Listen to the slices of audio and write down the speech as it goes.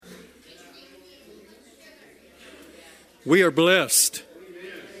We are blessed.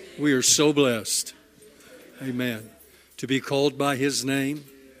 We are so blessed. Amen. To be called by His name.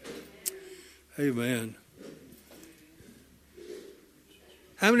 Amen.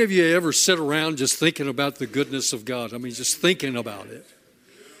 How many of you ever sit around just thinking about the goodness of God? I mean, just thinking about it.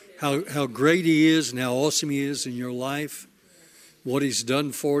 How great He is and how awesome He is in your life. What He's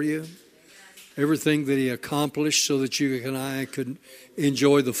done for you. Everything that He accomplished so that you and I could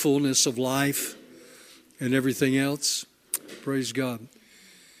enjoy the fullness of life and everything else. Praise God.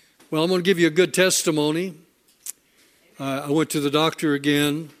 Well, I'm going to give you a good testimony. I went to the doctor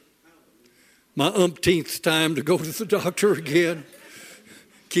again. My umpteenth time to go to the doctor again.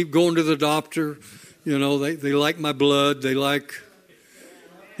 Keep going to the doctor. You know, they like my blood. They like,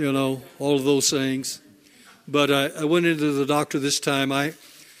 you know, all of those things. But I went into the doctor this time. I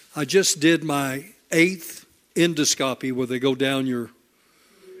just did my 8th endoscopy where they go down your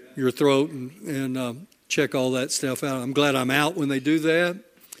throat and check all that stuff out. I'm glad I'm out when they do that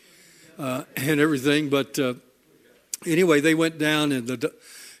and everything. But anyway, they went down and the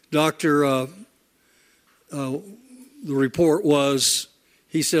doctor, the report was,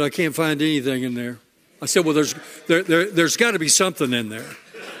 he said, I can't find anything in there. I said, well, there's got to be something in there.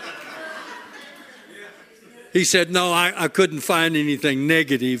 He said, no, I couldn't find anything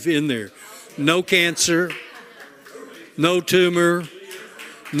negative in there. No cancer, no tumor,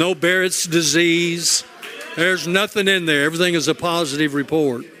 no Barrett's disease. There's nothing in there. Everything is a positive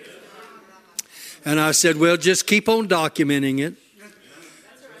report. And I said, well, just keep on documenting it.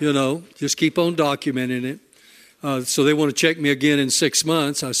 You know, just keep on documenting it. So they want to check me again in 6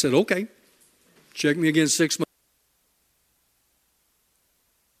 months. I said, okay, check me again in 6 months.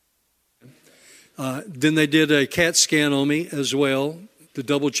 Then they did a CAT scan on me as well to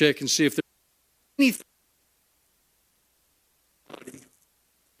double check and see if there's anything.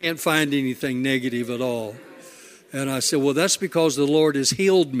 Can't find anything negative at all. And I said, well, that's because the Lord has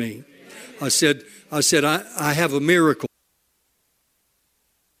healed me. I said, I have a miracle.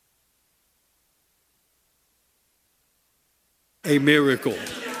 A miracle.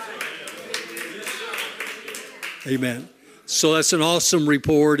 Amen. So that's an awesome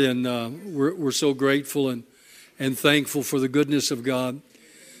report, and we're so grateful and thankful for the goodness of God.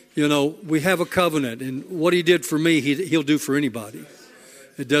 You know, we have a covenant, and what He did for me, He'll do for anybody.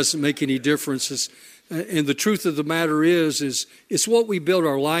 It doesn't make any difference. And the truth of the matter is it's what we build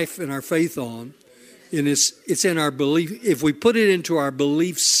our life and our faith on, and it's in our belief. If we put it into our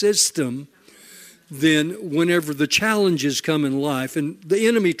belief system, then whenever the challenges come in life, and the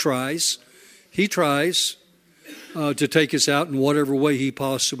enemy tries, he tries to take us out in whatever way he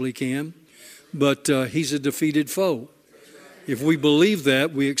possibly can, but he's a defeated foe. If we believe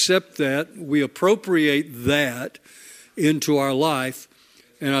that, we accept that, we appropriate that into our life,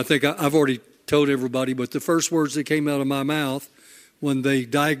 and I think I've already told everybody, but the first words that came out of my mouth when they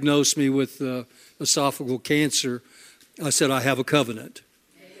diagnosed me with esophageal cancer, I said, I have a covenant.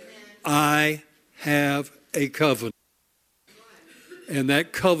 I have a covenant. And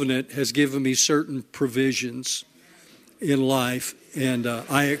that covenant has given me certain provisions in life, and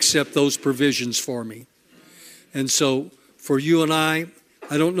I accept those provisions for me. And so for you and I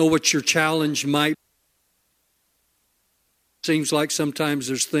don't know what your challenge might be. Seems like sometimes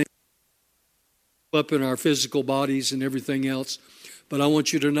there's things up in our physical bodies and everything else. But I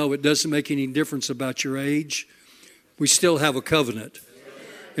want you to know it doesn't make any difference about your age. We still have a covenant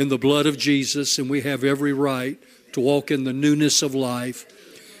in the blood of Jesus, and we have every right to walk in the newness of life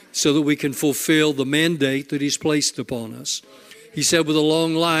so that we can fulfill the mandate that He's placed upon us. He said with a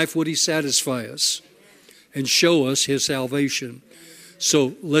long life would He satisfy us and show us His salvation.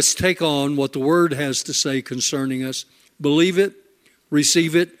 So let's take on what the Word has to say concerning us. Believe it,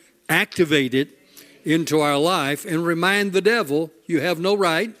 receive it, activate it into our life, and remind the devil, you have no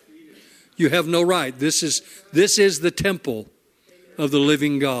right. You have no right. This is the temple of the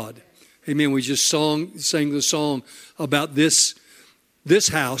living God. Amen. We just sang the song about this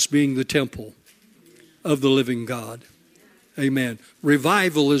house being the temple of the living God. Amen.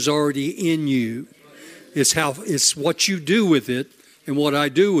 Revival is already in you. It's what you do with it, and what I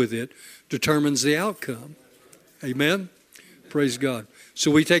do with it determines the outcome. Amen. Praise God. So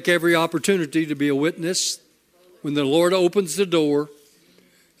we take every opportunity to be a witness when the Lord opens the door.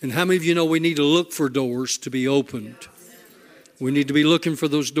 And how many of you know we need to look for doors to be opened? We need to be looking for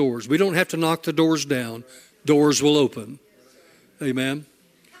those doors. We don't have to knock the doors down. Doors will open. Amen.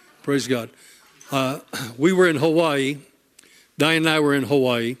 Praise God. We were in Hawaii. Diane and I were in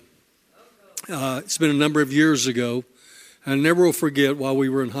Hawaii. It's been a number of years ago. I never will forget while we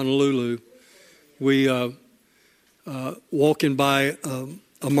were in Honolulu, we walking by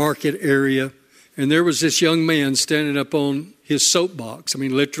a market area, And there was this young man standing up on his soapbox, I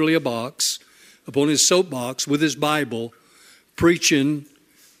mean literally a box, up on his soapbox with his Bible, preaching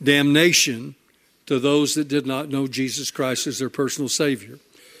damnation to those that did not know Jesus Christ as their personal Savior.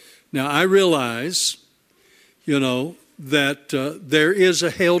 Now, I realize, that there is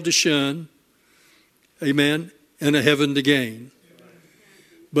a hell to shun, amen, and a heaven to gain.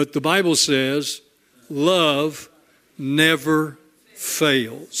 But the Bible says, love never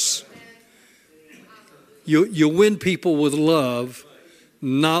fails. You win people with love,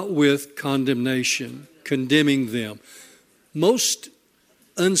 not with condemnation, condemning them. Most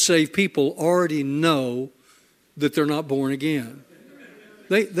unsaved people already know that they're not born again.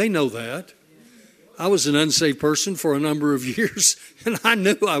 They know that. I was an unsaved person for a number of years, and I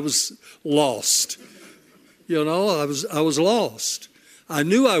knew I was lost. I was lost. I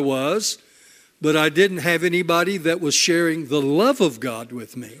knew I was, but I didn't have anybody that was sharing the love of God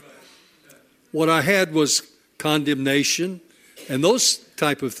with me. What I had was condemnation and those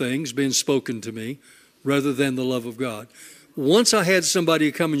type of things being spoken to me rather than the love of God. Once I had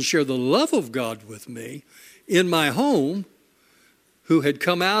somebody come and share the love of God with me in my home, who had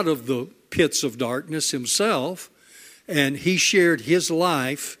come out of the pits of darkness himself, and he shared his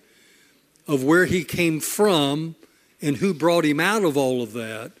life of where he came from and who brought him out of all of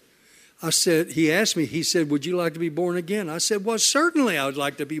that. He asked me, he said, would you like to be born again? I said, well, certainly I would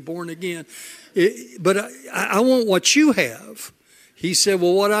like to be born again. But I want what you have. He said,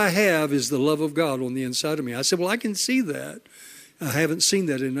 well, what I have is the love of God on the inside of me. I said, well, I can see that. I haven't seen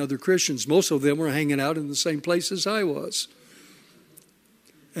that in other Christians. Most of them were hanging out in the same place as I was.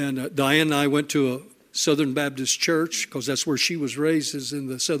 And Diane and I went to a Southern Baptist church because that's where she was raised, is in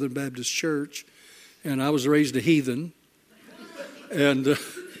the Southern Baptist church. And I was raised a heathen. And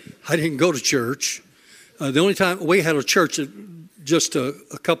I didn't go to church. The only time we had a church just a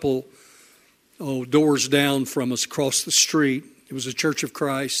couple doors down from us across the street. It was a Church of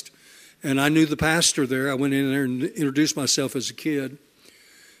Christ. And I knew the pastor there. I went in there and introduced myself as a kid.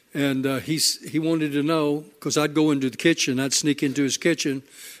 And he wanted to know, because I'd go into the kitchen, I'd sneak into his kitchen,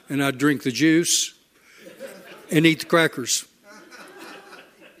 and I'd drink the juice and eat the crackers.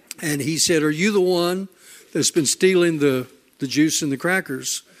 And he said, are you the one that's been stealing the juice and the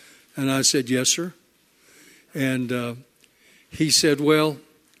crackers? And I said, yes, sir. And he said, well,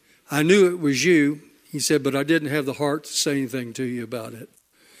 I knew it was you. He said, but I didn't have the heart to say anything to you about it.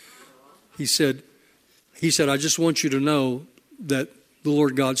 He said, I just want you to know that the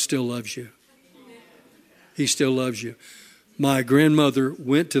Lord God still loves you. He still loves you. My grandmother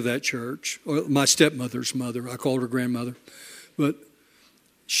went to that church, or my stepmother's mother. I called her grandmother. But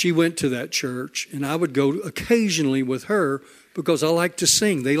she went to that church, and I would go occasionally with her because I like to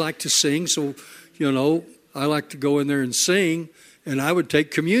sing. They like to sing, so, I like to go in there and sing, and I would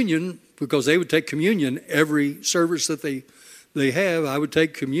take communion because they would take communion every service that they have. I would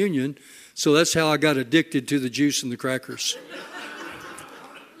take communion. So that's how I got addicted to the juice and the crackers.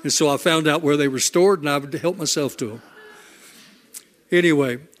 And so I found out where they were stored, and I would help myself to them.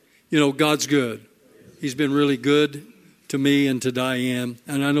 Anyway, God's good. He's been really good to me and to Diane,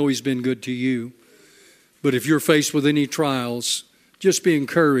 and I know He's been good to you. But if you're faced with any trials, just be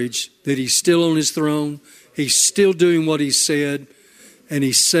encouraged that He's still on His throne. He's still doing what He said, and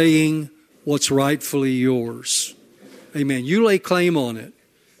He's saying what's rightfully yours. Amen. You lay claim on it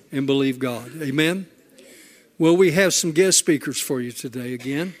and believe God. Amen. Well, we have some guest speakers for you today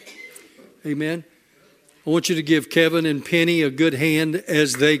again. Amen. I want you to give Kevin and Penny a good hand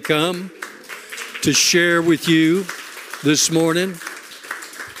as they come to share with you this morning.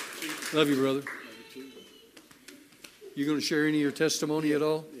 Love you, brother. You going to share any of your testimony at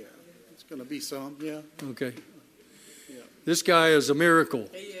all? Yeah, it's going to be some, yeah. Okay. Yeah. This guy is a miracle.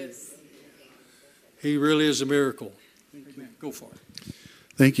 He is. He really is a miracle. Amen. Go for it.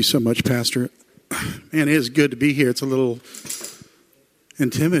 Thank you so much, Pastor. Man, it is good to be here. It's a little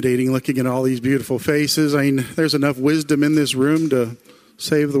intimidating looking at all these beautiful faces. I mean, there's enough wisdom in this room to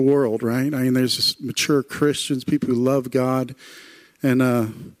save the world, right? I mean, there's just mature Christians, people who love God.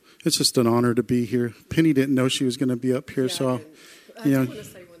 And it's just an honor to be here. Penny didn't know she was going to be up here, so I just want to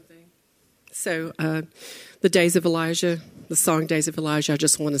say one thing. So, the Days of Elijah, the song Days of Elijah, I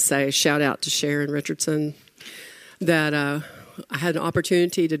just want to say a shout out to Sharon Richardson that I had an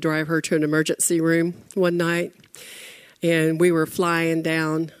opportunity to drive her to an emergency room one night, and we were flying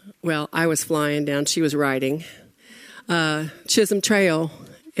down. Well, I was flying down. She was riding Chisholm Trail,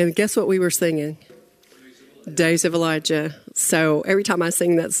 and guess what we were singing? Days of Elijah. So every time I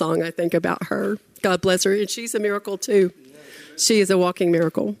sing that song, I think about her. God bless her, and she's a miracle too. She is a walking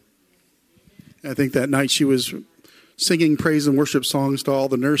miracle. I think that night she was singing praise and worship songs to all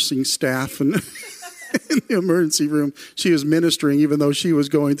the nursing staff and in the emergency room. She was ministering even though she was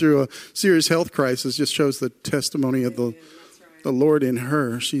going through a serious health crisis. Just shows the testimony of the Lord in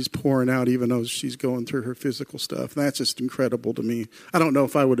her. She's pouring out even though she's going through her physical stuff. That's just incredible to me. I don't know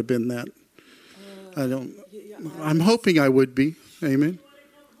if I would have been that. I'm hoping I would be. Amen.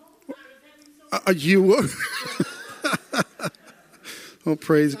 You would. Oh,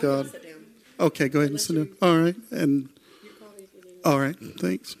 praise God. Okay, go ahead and sit down. All right. And all right,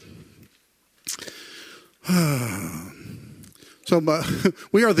 thanks. So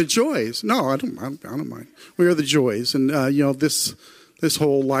we are the joys. No, I don't mind. We are the joys. And, this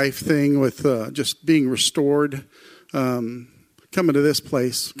whole life thing with just being restored, coming to this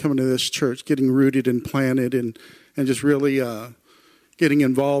place, coming to this church, getting rooted and planted and just really getting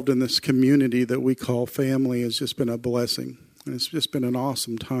involved in this community that we call family has just been a blessing. And it's just been an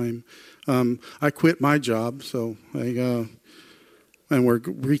awesome time. I quit my job, so and we're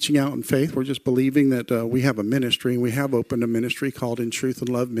reaching out in faith. We're just believing that we have a ministry, and we have opened a ministry called In Truth and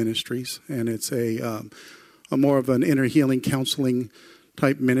Love Ministries, and it's a more of an inner healing counseling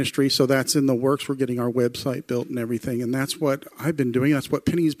type ministry. So that's in the works. We're getting our website built and everything, and that's what I've been doing. That's what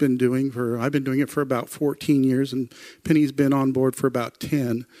Penny's been doing I've been doing it for about 14 years, and Penny's been on board for about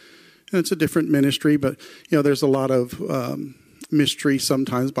 10. And it's a different ministry, but there's a lot of mystery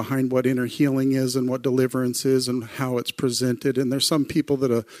sometimes behind what inner healing is and what deliverance is and how it's presented. And there's some people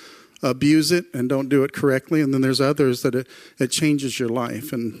that abuse it and don't do it correctly, and then there's others that it changes your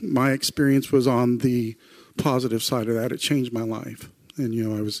life. And my experience was on the positive side of that. It changed my life. And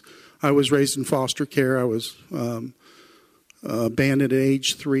I was raised in foster care. I was abandoned at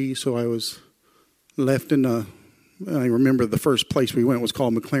age 3, so I was left in I remember the first place we went was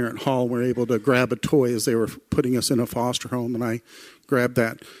called McLaren Hall. We were able to grab a toy as they were putting us in a foster home, and I grabbed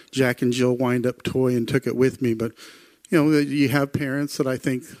that Jack and Jill wind-up toy and took it with me. But, you have parents that I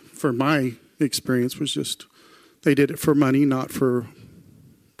think, for my experience, was just, they did it for money, not for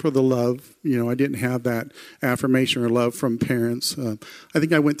the love. I didn't have that affirmation or love from parents. I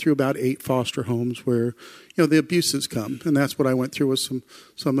think I went through about 8 foster homes where, the abuses come, and that's what I went through, was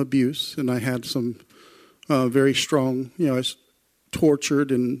some abuse, and I had some very strong, I was tortured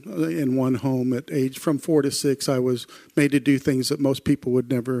in one home at age from 4 to 6. I was made to do things that most people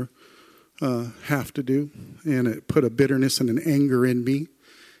would never have to do, and it put a bitterness and an anger in me,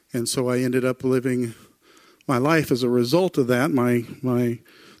 and so I ended up living my life as a result of that.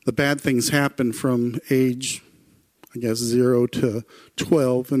 The bad things happened from age, 0 to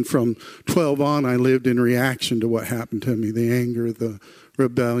 12, and from 12 on, I lived in reaction to what happened to me. The anger, the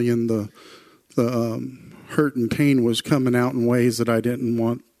rebellion, the hurt and pain was coming out in ways that I didn't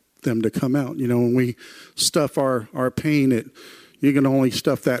want them to come out. When we stuff our pain, you can only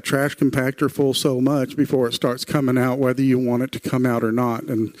stuff that trash compactor full so much before it starts coming out, whether you want it to come out or not.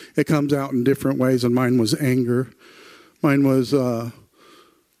 And it comes out in different ways, and mine was anger. Mine was, I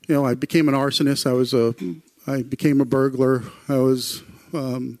became an arsonist. I became a burglar. I was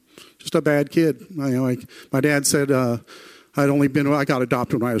just a bad kid. My dad said, I got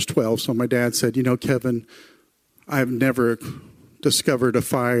adopted when I was 12, so my dad said, Kevin, I've never discovered a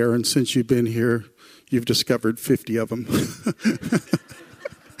fire, and since you've been here, you've discovered 50 of them.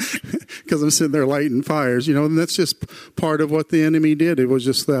 Because I'm sitting there lighting fires, and that's just part of what the enemy did. It was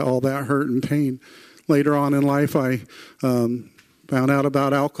just all that hurt and pain. Later on in life, I found out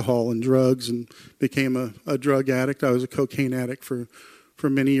about alcohol and drugs and became a drug addict. I was a cocaine addict for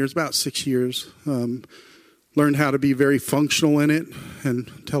many years, about 6 years. Learned how to be very functional in it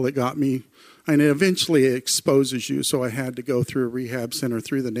until it got me, and eventually it exposes you. So I had to go through a rehab center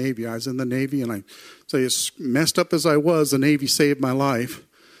through the Navy. I was in the Navy, and as messed up as I was, the Navy saved my life.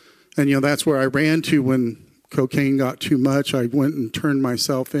 And, that's where I ran to when cocaine got too much. I went and turned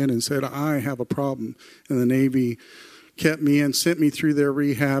myself in and said, I have a problem. And the Navy kept me in, sent me through their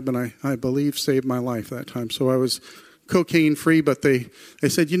rehab, and I believe saved my life that time. So I was cocaine free, but they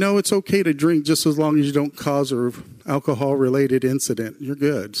said, it's okay to drink just as long as you don't cause an alcohol related incident. You're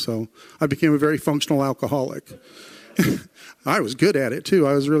good. So I became a very functional alcoholic. I was good at it too.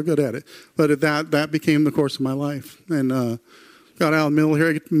 I was real good at it. But that became the course of my life. And got out of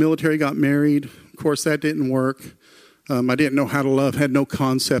the military, got married. Of course, that didn't work. I didn't know how to love, had no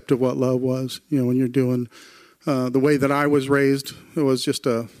concept of what love was. When you're doing the way that I was raised, it was just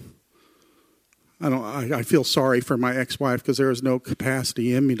I feel sorry for my ex-wife because there was no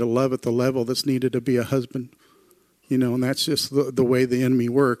capacity in me to love at the level that's needed to be a husband. And that's just the way the enemy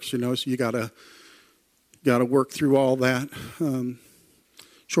works, so you gotta work through all that.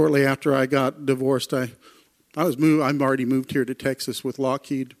 Shortly after I got divorced, I've already moved here to Texas with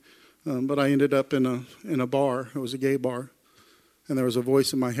Lockheed. But I ended up in a bar. It was a gay bar. And there was a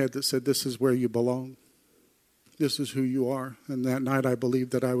voice in my head that said, this is where you belong. This is who you are. And that night I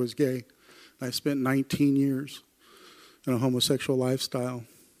believed that I was gay. I spent 19 years in a homosexual lifestyle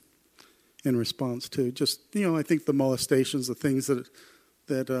in response to just, I think the molestations, the things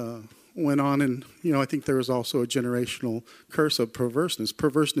that went on. And, I think there was also a generational curse of perverseness.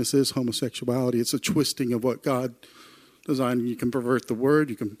 Perverseness is homosexuality. It's a twisting of what God designed. You can pervert the word.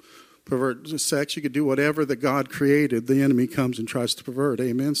 You can pervert sex. You could do whatever that God created. The enemy comes and tries to pervert.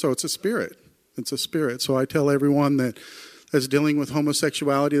 Amen. So it's a spirit. It's a spirit. So I tell everyone that's dealing with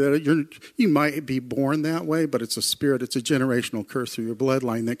homosexuality that you might be born that way, but it's a spirit. It's a generational curse through your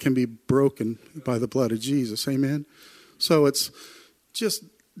bloodline that can be broken by the blood of Jesus. Amen. So it's just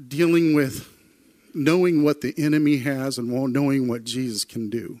dealing with knowing what the enemy has and knowing what Jesus can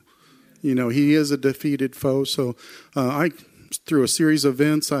do. He is a defeated foe. So through a series of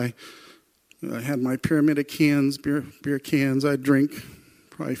events, I had my pyramid of cans, beer cans. I'd drink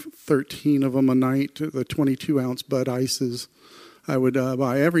probably 13 of them a night, the 22-ounce Bud Ices. I would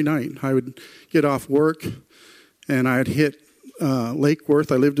buy every night. I would get off work, and I'd hit Lake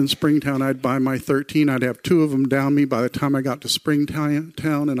Worth. I lived in Springtown. I'd buy my 13. I'd have 2 of them down me by the time I got to Springtown,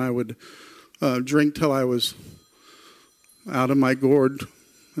 and I would drink till I was out of my gourd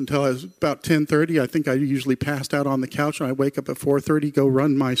until I was about 10:30. I think I usually passed out on the couch, and I'd wake up at 4:30, go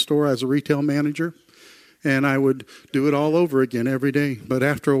run my store as a retail manager, and I would do it all over again every day. But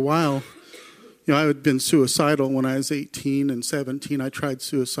after a while, I had been suicidal when I was 18 and 17. I tried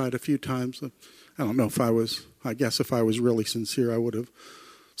suicide a few times. I don't know if I guess if I was really sincere, I would have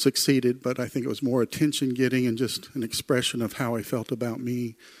succeeded, but I think it was more attention getting and just an expression of how I felt about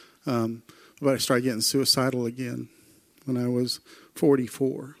me. But I started getting suicidal again when I was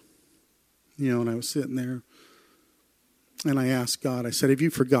 44, and I was sitting there, and I asked God, I said, have you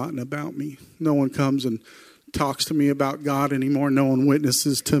forgotten about me? No one comes and talks to me about God anymore. No one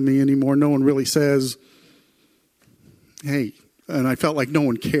witnesses to me anymore. No one really says, hey, and I felt like no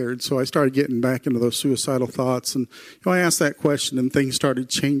one cared. So I started getting back into those suicidal thoughts. And I asked that question, and things started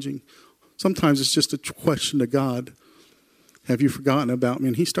changing. Sometimes it's just a question to God. Have you forgotten about me?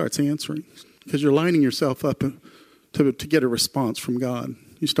 And he starts answering, because you're lining yourself up to get a response from God.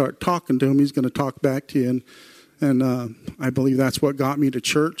 You start talking to him, he's going to talk back to you. And I believe that's what got me to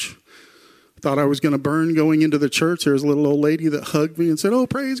church. Thought I was going to burn going into the church. There was a little old lady that hugged me and said, oh,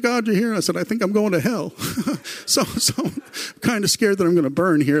 praise God, you're here. And I said, I think I'm going to hell. so I'm kind of scared that I'm going to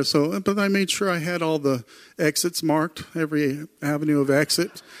burn here. But I made sure I had all the exits marked, every avenue of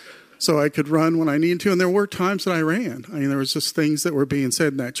exit, so I could run when I needed to. And there were times that I ran. There was just things that were being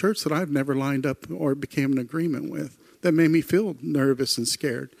said in that church that I've never lined up or became an agreement with that made me feel nervous and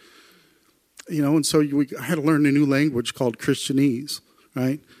scared. And so I had to learn a new language called Christianese,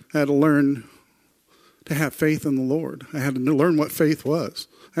 right? I had to learn to have faith in the Lord. I had to learn what faith was.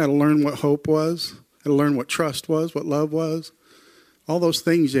 I had to learn what hope was. I had to learn what trust was, what love was. All those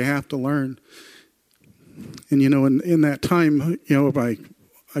things you have to learn. And, in that time,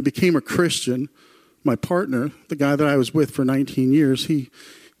 I became a Christian. My partner, the guy that I was with for 19 years, he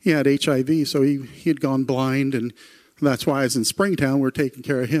had HIV, so he had gone blind, and that's why I was in Springtown. We're taking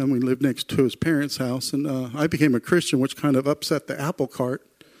care of him. We lived next to his parents' house, and I became a Christian, which kind of upset the apple cart.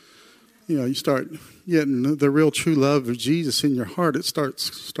 You start getting the real true love of Jesus in your heart. It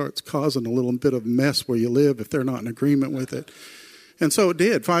starts causing a little bit of mess where you live if they're not in agreement with it. And so it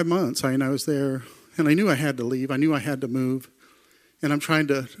did. 5 months. I was there, and I knew I had to leave. I knew I had to move. And I'm trying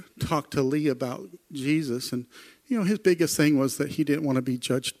to talk to Lee about Jesus. And, his biggest thing was that he didn't want to be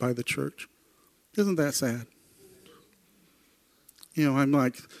judged by the church. Isn't that sad?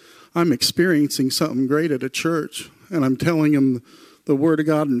 I'm experiencing something great at a church, and I'm telling him the Word of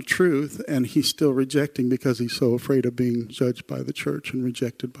God and truth, and he's still rejecting because he's so afraid of being judged by the church and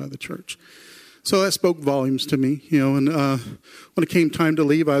rejected by the church. So that spoke volumes to me, and when it came time to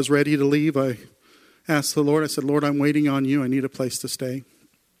leave, I was ready to leave. I asked the Lord, I said, Lord, I'm waiting on you. I need a place to stay.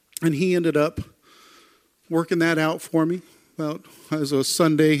 And he ended up working that out for me. It was a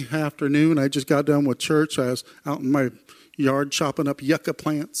Sunday afternoon. I just got done with church. I was out in my yard chopping up yucca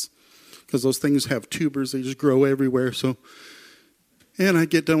plants because those things have tubers. They just grow everywhere. And I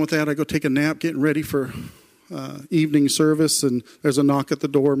get done with that. I go take a nap, getting ready for evening service. And there's a knock at the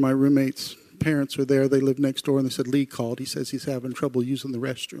door. My roommate's parents are there. They live next door. And they said, Lee called. He says he's having trouble using the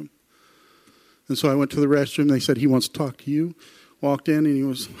restroom. And so I went to the restroom. They said he wants to talk to you. Walked in, and he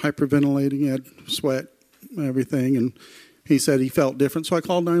was hyperventilating. He had sweat and everything. And he said he felt different. So I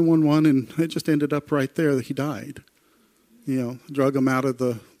called 911, and it just ended up right there that he died. Drug him out of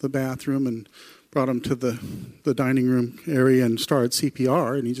the bathroom and brought him to the dining room area and started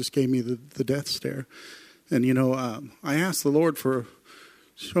CPR, and he just gave me the death stare. And, I asked the Lord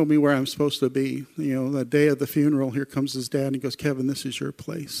show me where I'm supposed to be. The day of the funeral, here comes his dad, and he goes, Kevin, this is your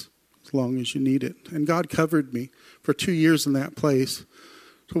place as long as you need it. And God covered me for 2 years in that place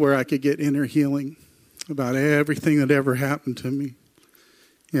to where I could get inner healing about everything that ever happened to me.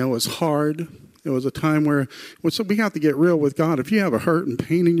 It was hard. It was a time where we have to get real with God. If you have a hurt and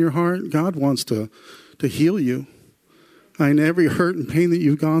pain in your heart, God wants to heal you. Every hurt and pain that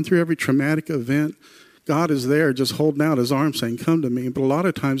you've gone through, every traumatic event, God is there just holding out his arm saying, come to me. But a lot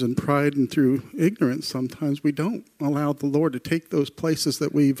of times in pride and through ignorance, sometimes we don't allow the Lord to take those places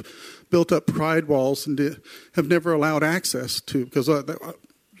that we've built up pride walls and have never allowed access to, because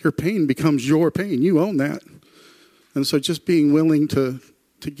your pain becomes your pain. You own that. And so just being willing to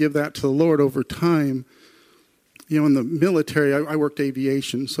give that to the Lord over time. In the military, I worked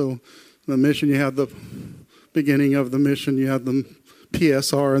aviation. So the mission, you have the beginning of the mission, you have the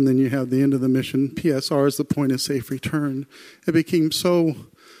PSR, and then you have the end of the mission. PSR is the point of safe return. I became so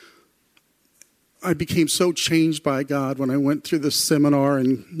changed by God when I went through this seminar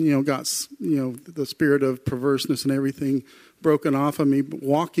and, got, the spirit of perverseness and everything broken off of me. But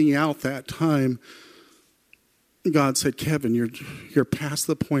walking out that time, God said, Kevin, you're past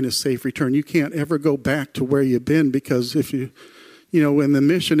the point of safe return. You can't ever go back to where you've been, because if you, in the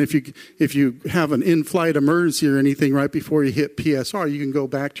mission, if you have an in-flight emergency or anything right before you hit PSR, you can go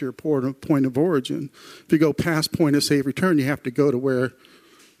back to your point of origin. If you go past point of safe return, you have to go to where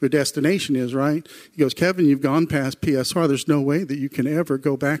your destination is, right? He goes, Kevin, you've gone past PSR. There's no way that you can ever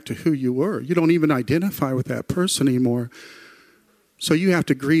go back to who you were. You don't even identify with that person anymore. So you have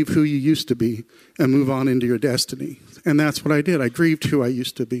to grieve who you used to be and move on into your destiny. And that's what I did. I grieved who I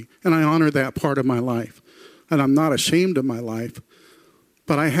used to be. And I honor that part of my life. And I'm not ashamed of my life.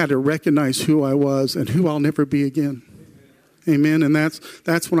 But I had to recognize who I was and who I'll never be again. Amen. And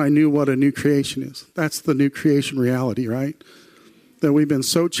that's when I knew what a new creation is. That's the new creation reality, right? That we've been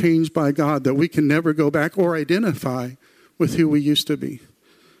so changed by God that we can never go back or identify with who we used to be.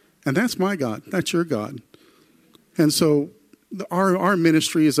 And that's my God. That's your God. And so our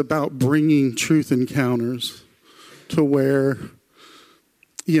ministry is about bringing truth encounters to where,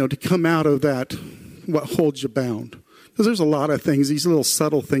 to come out of that, what holds you bound. Because there's a lot of things, these little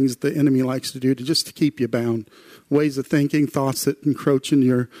subtle things the enemy likes to do to keep you bound. Ways of thinking, thoughts that encroach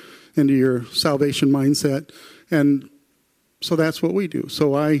into your salvation mindset. And so that's what we do.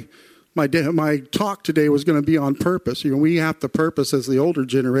 So my talk today was going to be on purpose. We have the purpose as the older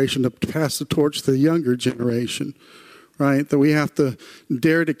generation to pass the torch to the younger generation. Right? That we have to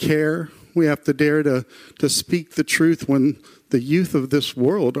dare to care. We have to dare to speak the truth when the youth of this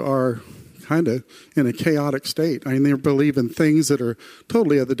world are kind of in a chaotic state. They believe in things that are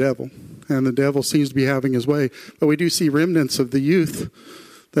totally of the devil. And the devil seems to be having his way. But we do see remnants of the youth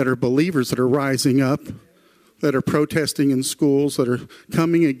that are believers that are rising up, that are protesting in schools, that are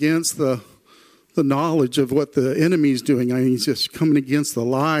coming against the knowledge of what the enemy's doing. He's just coming against the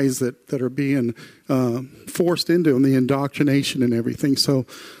lies that are being forced into them, the indoctrination and everything. So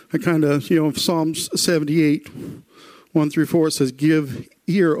I kind of, Psalms 78, 1-4 says, give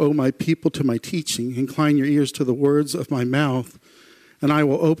ear, O my people, to my teaching. Incline your ears to the words of my mouth, and I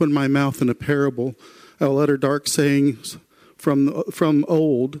will open my mouth in a parable. I will utter dark sayings from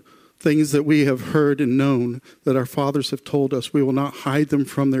old, things that we have heard and known, that our fathers have told us. We will not hide them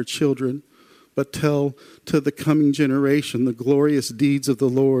from their children, but tell to the coming generation the glorious deeds of the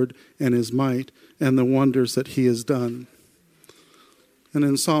Lord and his might and the wonders that he has done. And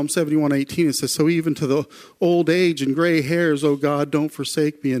in Psalm 71:18 it says, so even to the old age and gray hairs, O God, don't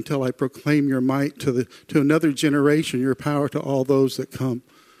forsake me until I proclaim your might to another generation, your power to all those that come.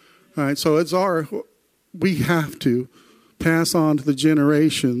 All right, so we have to pass on to the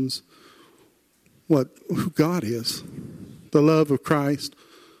generations who God is, the love of Christ.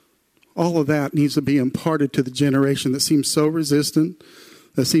 All of that needs to be imparted to the generation that seems so resistant,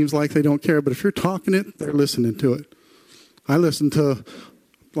 that seems like they don't care. But if you're talking it, they're listening to it. I listened to,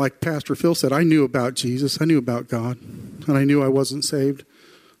 like Pastor Phil said, I knew about Jesus. I knew about God. And I knew I wasn't saved.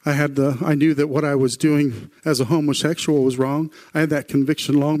 I knew that what I was doing as a homosexual was wrong. I had that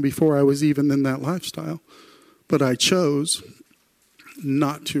conviction long before I was even in that lifestyle. But I chose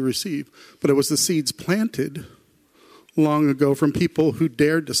not to receive. But it was the seeds planted long ago from people who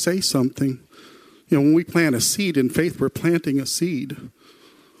dared to say something. When we plant a seed in faith, we're planting a seed.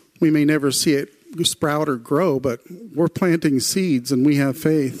 We may never see it sprout or grow, but we're planting seeds, and we have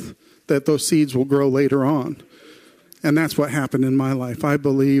faith that those seeds will grow later on. And that's what happened in my life. I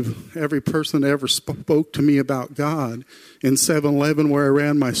believe every person that ever spoke to me about God in 7-Eleven, where I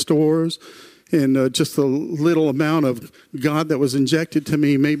ran my stores, And just the little amount of God that was injected to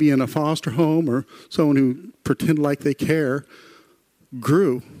me, maybe in a foster home or someone who pretended like they care,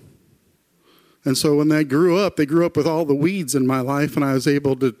 grew. And so when they grew up with all the weeds in my life, and I was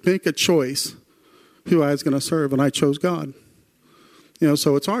able to make a choice who I was going to serve, and I chose God.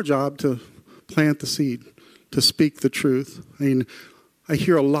 So it's our job to plant the seed, to speak the truth. I mean, I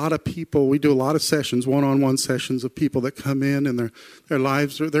hear a lot of people, we do a lot of sessions, one-on-one sessions of people that come in and their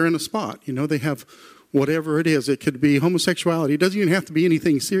lives, they're in a spot. They have whatever it is. It could be homosexuality. It doesn't even have to be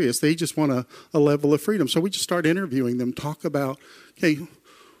anything serious. They just want a level of freedom. So we just start interviewing them, talk about,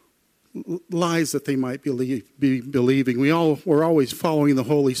 lies that they might be believing. We're always following the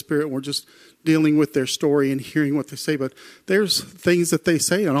Holy Spirit. We're just dealing with their story and hearing what they say. But there's things that they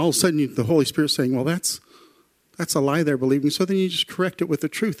say, and all of a sudden the Holy Spirit's saying, well, that's a lie they're believing. So then you just correct it with the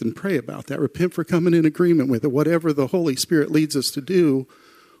truth and pray about that. Repent for coming in agreement with it. Whatever the Holy Spirit leads us to do,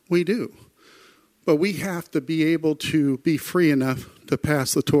 we do. But we have to be able to be free enough to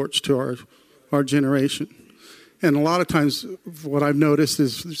pass the torch to our generation. And a lot of times what I've noticed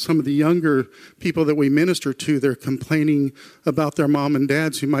is some of the younger people that we minister to, they're complaining about their mom and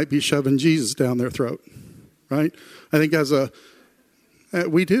dads who might be shoving Jesus down their throat, right? I think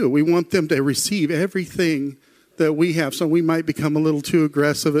we do. We want them to receive everything that we have. So we might become a little too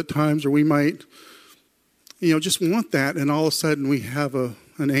aggressive at times, or we might, just want that. And all of a sudden we have an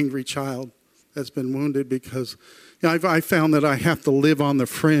angry child that's been wounded because I found that I have to live on the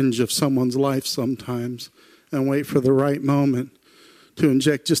fringe of someone's life sometimes and wait for the right moment to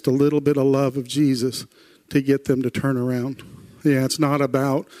inject just a little bit of love of Jesus to get them to turn around. It's not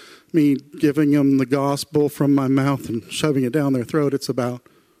about me giving them the gospel from my mouth and shoving it down their throat. It's about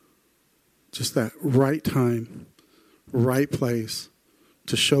just that right time, right place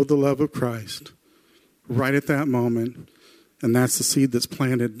to show the love of Christ right at that moment. And that's the seed that's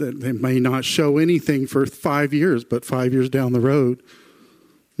planted that they may not show anything for 5 years, but 5 years down the road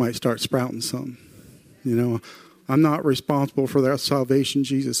might start sprouting some. I'm not responsible for their salvation,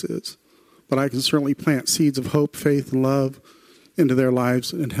 Jesus is. But I can certainly plant seeds of hope, faith, and love into their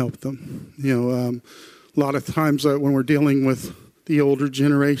lives and help them. A lot of times when we're dealing with the older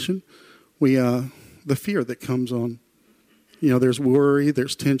generation, the fear that comes on. There's worry,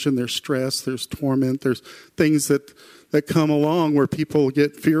 there's tension, there's stress, there's torment, there's things that come along where people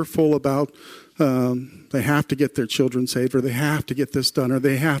get fearful about they have to get their children saved, or they have to get this done, or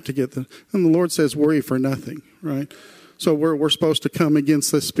they have to get and the Lord says, worry for nothing, right? So we're supposed to come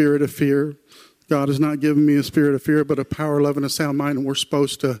against the spirit of fear. God has not given me a spirit of fear, but a power, love, and a sound mind, and we're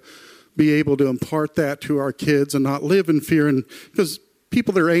supposed to be able to impart that to our kids and not live in fear. And because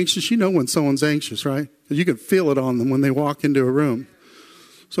people that are anxious, when someone's anxious, right? Because you can feel it on them when they walk into a room.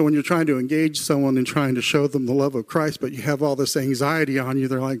 So when you're trying to engage someone and trying to show them the love of Christ, but you have all this anxiety on you,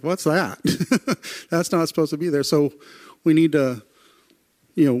 they're like, what's that? That's not supposed to be there. So we need to,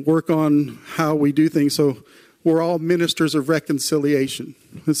 work on how we do things. So we're all ministers of reconciliation.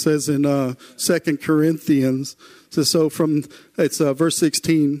 It says in 2 Corinthians, it's verse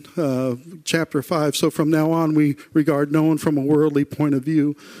 16, chapter 5. So from now on, we regard no one from a worldly point of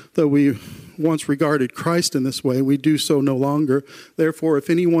view, though we once regarded Christ in this way, we do so no longer. Therefore, if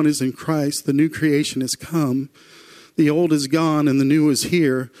anyone is in Christ, the new creation has come. The old is gone and the new is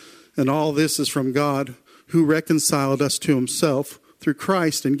here. And all this is from God, who reconciled us to himself through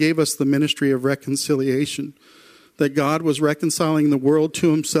Christ and gave us the ministry of reconciliation. That God was reconciling the world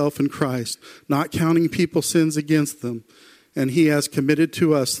to himself in Christ, not counting people's sins against them. And he has committed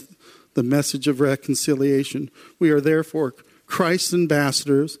to us the message of reconciliation. We are therefore Christ's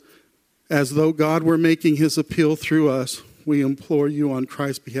ambassadors. As though God were making his appeal through us, we implore you on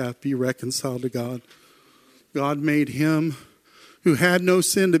Christ's behalf, be reconciled to God. God made him who had no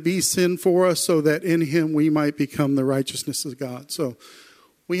sin to be sin for us, so that in him we might become the righteousness of God. So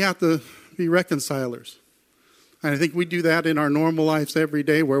we have to be reconcilers. And I think we do that in our normal lives every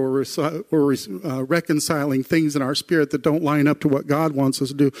day, where we're reconciling things in our spirit that don't line up to what God wants us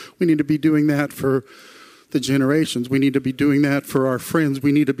to do. We need to be doing that for the generations. We need to be doing that for our friends.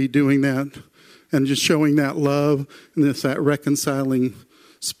 We need to be doing that and just showing that love and that reconciling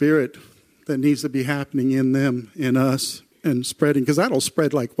spirit that needs to be happening in them, in us, and spreading, because that'll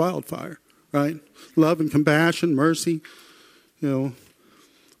spread like wildfire, right? Love and compassion, mercy, So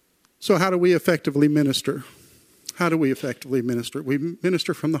how do we effectively minister? How do we effectively minister? We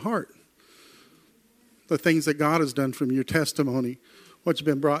minister from the heart. The things that God has done from your testimony, what you've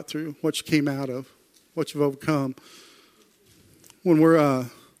been brought through, what you came out of, what you've overcome. When we're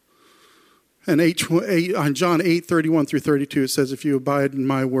And on John 8:31 through 32, it says, if you abide in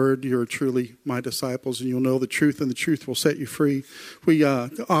my word, you are truly my disciples, and you'll know the truth, and the truth will set you free. We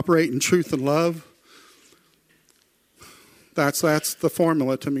operate in truth and love. That's the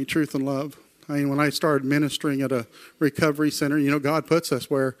formula to me, truth and love. I mean, when I started ministering at a recovery center, God puts us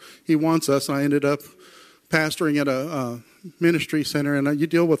where he wants us. And I ended up pastoring at a ministry center, and you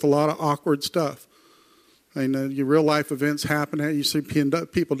deal with a lot of awkward stuff. I mean, your real life events happen. You see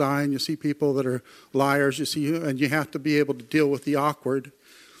people dying. You see people that are liars. And you have to be able to deal with the awkward.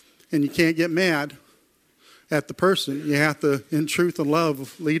 And you can't get mad at the person. You have to, in truth and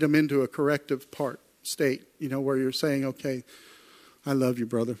love, lead them into a corrective state. Where you're saying, okay, I love you,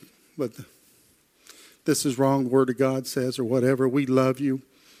 brother, but this is wrong. The Word of God says, or whatever. We love you.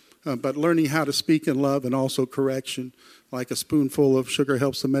 But learning how to speak in love and also correction, like a spoonful of sugar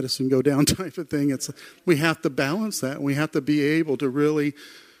helps the medicine go down type of thing. We have to balance that. We have to be able to really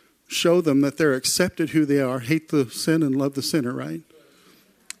show them that they're accepted who they are, hate the sin and love the sinner, right?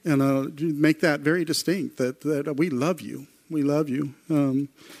 And make that very distinct, that we love you. We love you.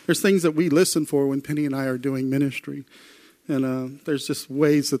 There's things that we listen for when Penny and I are doing ministry. And there's just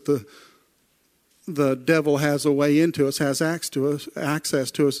ways that the devil has a way into us, has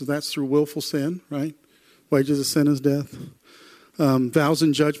access to us, and that's through willful sin, right? Wages of sin is death. Vows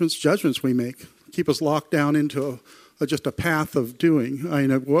and judgments we make, keep us locked down into just a path of doing.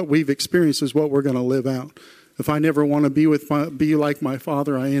 What we've experienced is what we're going to live out. If I never want to be like my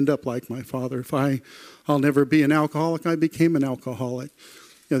father, I end up like my father. If I'll never be an alcoholic, I became an alcoholic.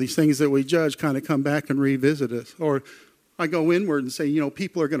 These things that we judge kind of come back and revisit us. Or I go inward and say,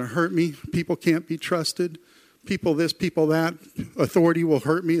 people are going to hurt me. People can't be trusted. People this, people that. Authority will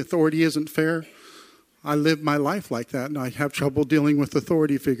hurt me. Authority isn't fair. I live my life like that, and I have trouble dealing with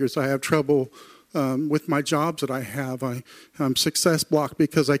authority figures. I have trouble with my jobs that I have. I'm success blocked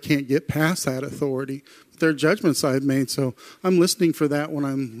because I can't get past that authority. There are judgments I've made, so I'm listening for that when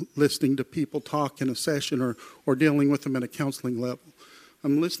I'm listening to people talk in a session or dealing with them at a counseling level.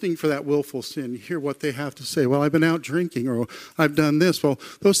 I'm listening for that willful sin. You hear what they have to say. Well, I've been out drinking, or I've done this. Well,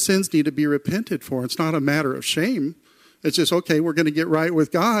 those sins need to be repented for. It's not a matter of shame. It's just, okay, we're going to get right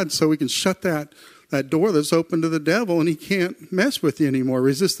with God so we can shut that door that's open to the devil, and he can't mess with you anymore.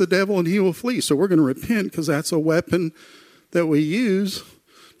 Resist the devil and he will flee. So we're going to repent because that's a weapon that we use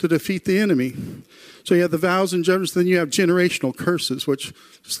to defeat the enemy. So you have the vows and judgments. Then you have generational curses, which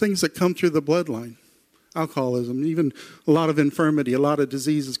is things that come through the bloodline. Alcoholism, even a lot of infirmity, a lot of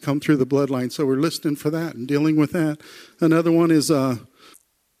diseases come through the bloodline. So we're listening for that and dealing with that. Another one is, and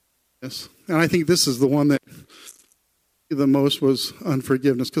I think this is the one that the most was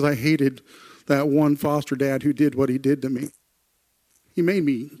unforgiveness, because I hated that one foster dad who did what he did to me. He made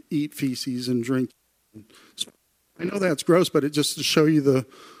me eat feces and drink. I know that's gross, but it just to show you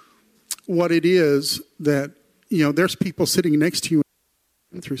what it is that, there's people sitting next to you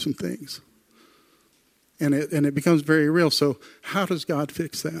through some things. And it becomes very real. So how does God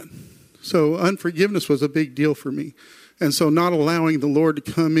fix that? So unforgiveness was a big deal for me. And so not allowing the Lord to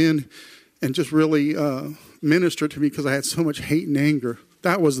come in and just really minister to me because I had so much hate and anger.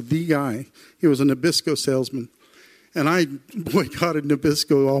 That was the guy. He was a Nabisco salesman. And I boycotted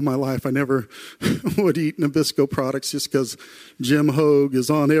Nabisco all my life. I never would eat Nabisco products just because Jim Hogue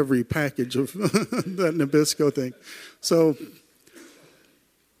is on every package of that Nabisco thing. So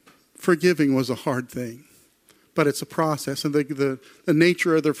forgiving was a hard thing. But it's a process, and the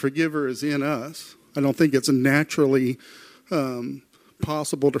nature of the forgiver is in us. I don't think it's naturally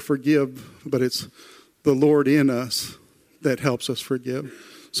possible to forgive, but it's the Lord in us that helps us forgive.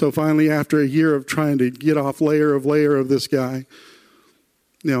 So finally, after a year of trying to get off layer of this guy,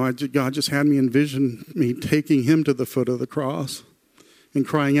 God just had me envision me taking him to the foot of the cross and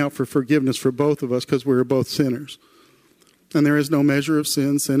crying out for forgiveness for both of us because we were both sinners. And there is no measure of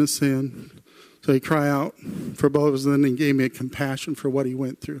sin. Sin is sin. So he cried out for both of us, and then he gave me a compassion for what he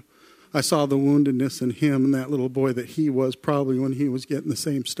went through. I saw the woundedness in him and that little boy that he was probably when he was getting the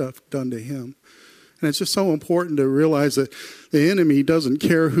same stuff done to him. And it's just so important to realize that the enemy doesn't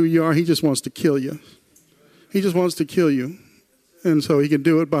care who you are. He just wants to kill you. He just wants to kill you. And so he can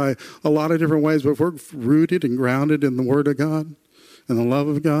do it by a lot of different ways. But if we're rooted and grounded in the Word of God and the love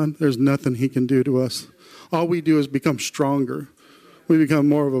of God, there's nothing he can do to us. All we do is become stronger. We become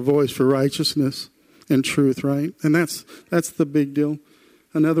more of a voice for righteousness and truth, right? And that's the big deal.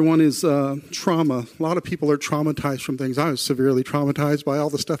 Another one is trauma. A lot of people are traumatized from things. I was severely traumatized by all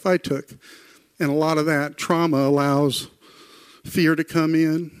the stuff I took. And a lot of that trauma allows fear to come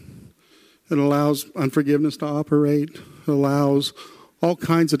in. It allows unforgiveness to operate. It allows all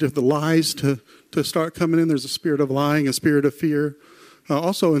kinds of different lies to start coming in. There's a spirit of lying, a spirit of fear.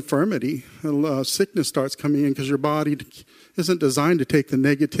 Also, infirmity. Sickness starts coming in because your body isn't designed to take the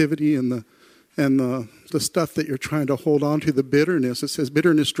negativity and the stuff that you're trying to hold on to, the bitterness. It says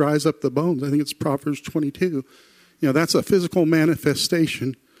bitterness dries up the bones. I think it's Proverbs 22. That's a physical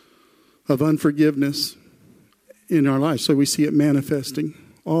manifestation of unforgiveness in our lives. So we see it manifesting.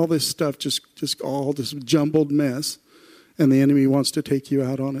 All this stuff, just all this jumbled mess, and the enemy wants to take you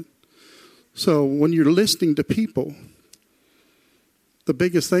out on it. So when you're listening to people, the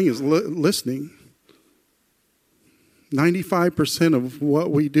biggest thing is listening. 95% of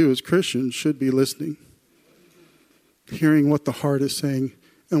what we do as Christians should be listening. Hearing what the heart is saying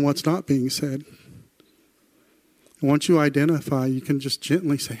and what's not being said. And once you identify, you can just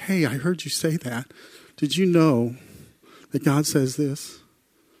gently say, hey, I heard you say that. Did you know that God says this?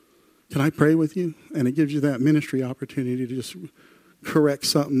 Can I pray with you? And it gives you that ministry opportunity to just correct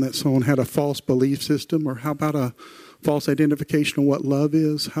something that someone had a false belief system, or how about a false identification of what love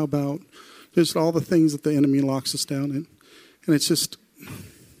is? How about just all the things that the enemy locks us down in? And it's just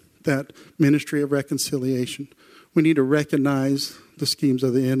that ministry of reconciliation. We need to recognize the schemes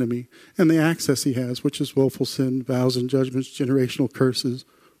of the enemy and the access he has, which is willful sin, vows and judgments, generational curses,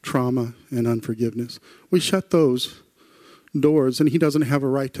 trauma, and unforgiveness. We shut those doors, and he doesn't have a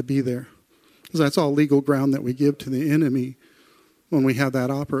right to be there, because that's all legal ground that we give to the enemy when we have that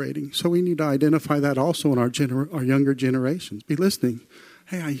operating. So we need to identify that also in our younger generations. Be listening.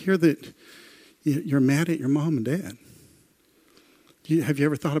 Hey, I hear that you're mad at your mom and dad. Have you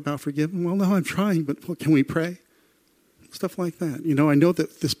ever thought about forgiving? Well, no, I'm trying, but can we pray? Stuff like that. I know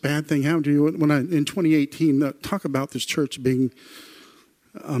that this bad thing happened to you in 2018. Talk about this church being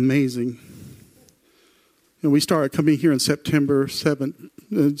amazing. We started coming here in September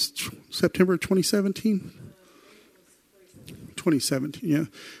 2017. 2017, yeah.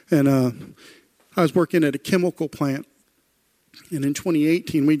 And I was working at a chemical plant. And in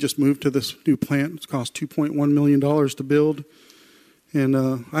 2018, we just moved to this new plant. It's cost $2.1 million to build.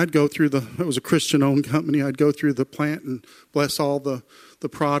 And I'd go through it was a Christian-owned company. I'd go through the plant and bless all the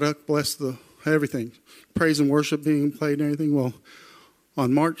product, bless everything. Praise and worship being played and everything. Well,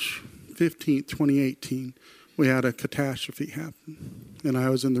 on March 15th, 2018, we had a catastrophe happen. And I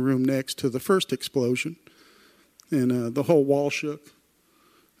was in the room next to the first explosion. And the whole wall shook.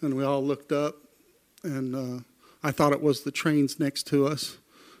 And we all looked up. And I thought it was the trains next to us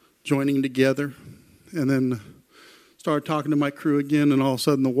joining together. And then started talking to my crew again, and all of a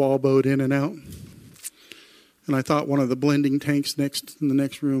sudden the wall bowed in and out. And I thought one of the blending tanks in the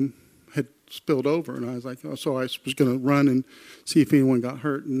next room had spilled over. And I was like, so I was going to run and see if anyone got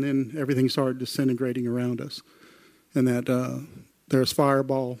hurt. And then everything started disintegrating around us. And that there's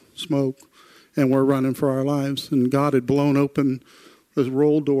fireball, smoke, and we're running for our lives. And God had blown open this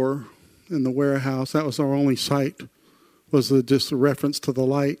roll door in the warehouse. That was our only sight, was just a reference to the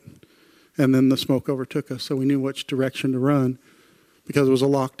light. And then the smoke overtook us, so we knew which direction to run, because it was a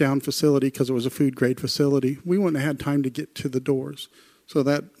lockdown facility, because it was a food-grade facility. We wouldn't have had time to get to the doors. So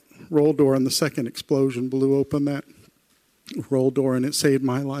that roll door in the second explosion blew open that roll door, and it saved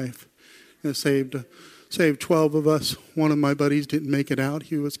my life. It saved 12 of us. One of my buddies didn't make it out.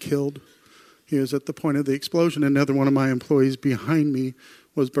 He was killed. He was at the point of the explosion. Another one of my employees behind me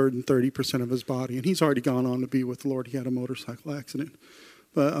was burdened 30% of his body, and he's already gone on to be with the Lord. He had a motorcycle accident.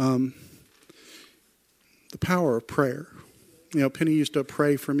 But the power of prayer. Penny used to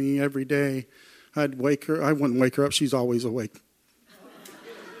pray for me every day. I'd wake her. I wouldn't wake her up. She's always awake.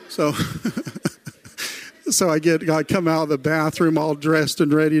 So I'd come out of the bathroom all dressed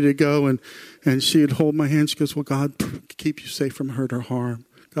and ready to go, and she'd hold my hand. She goes, well, God keep you safe from hurt or harm.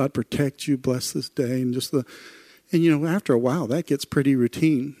 God protect you, bless this day. And after a while, that gets pretty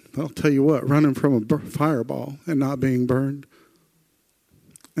routine. I'll tell you what, running from a fireball and not being burned.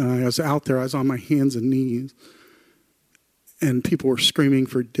 And I was out there, I was on my hands and knees, and people were screaming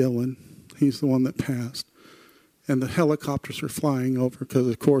for Dylan. He's the one that passed. And the helicopters were flying over, because,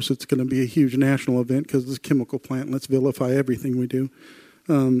 of course, it's going to be a huge national event, because it's a chemical plant. Let's vilify everything we do.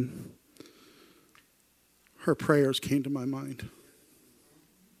 Her prayers came to my mind.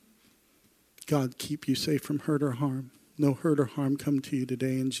 God, keep you safe from hurt or harm. No hurt or harm come to you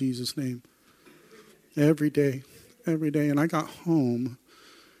today in Jesus' name. Every day. And I got home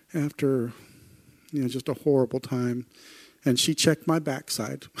after, just a horrible time. And she checked my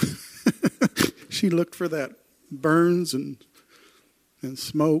backside. She looked for that burns and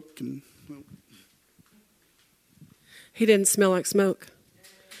smoke. He didn't smell like smoke.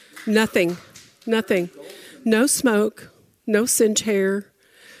 Nothing. No smoke. No singed hair.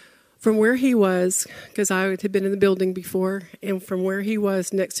 From where he was, because I had been in the building before, and from where he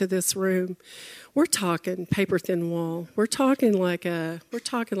was next to this room, we're talking paper thin wall. We're talking like a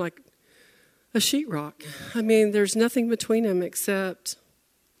sheetrock. I mean, there's nothing between them except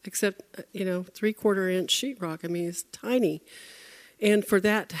 3/4 inch sheetrock. I mean, it's tiny. And for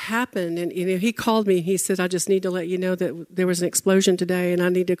that to happen, and he called me. He said, "I just need to let you know that there was an explosion today, and I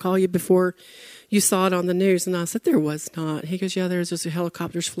need to call you before you saw it on the news." And I said, "There was not." He goes, "Yeah, there's just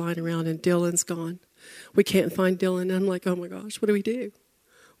helicopters flying around, and Dylan's gone. We can't find Dylan." And I'm like, "Oh my gosh, what do we do?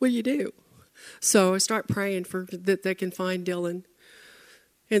 What do you do?" So I start praying for that they can find Dylan.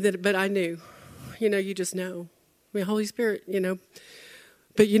 But I knew, you just know. I mean, Holy Spirit,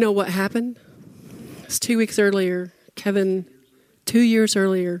 But you know what happened? It's 2 weeks earlier, 2 years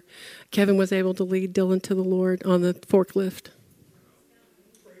earlier, Kevin was able to lead Dylan to the Lord on the forklift.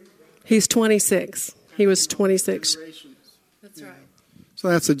 He's 26. He was 26. That's right. So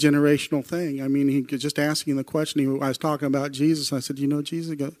that's a generational thing. I mean, he just asking the question. I was talking about Jesus. I said, "Do you know Jesus?"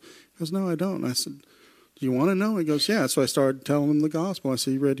 He goes, "No, I don't." I said, "Do you want to know?" He goes, "Yeah." So I started telling him the gospel. I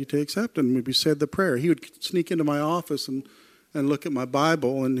said, "You ready to accept it?" And we said the prayer. He would sneak into my office and look at my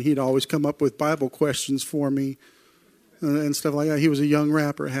Bible, and he'd always come up with Bible questions for me and stuff like that. He was a young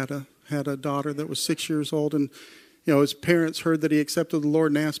rapper, had a daughter that was 6 years old, and his parents heard that he accepted the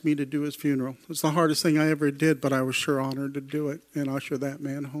Lord and asked me to do his funeral. It was the hardest thing I ever did, but I was sure honored to do it and usher that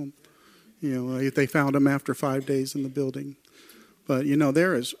man home. They found him after 5 days in the building. But,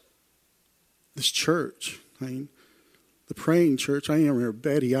 there is this church. I mean, the praying church. I remember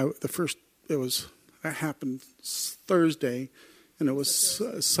Betty. That happened Thursday, and it was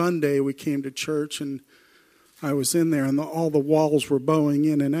Sunday we came to church, and I was in there, and all the walls were bowing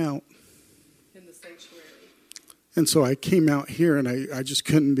in and out. In the sanctuary. And so I came out here, and I just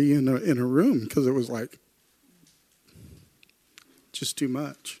couldn't be in a room because it was like just too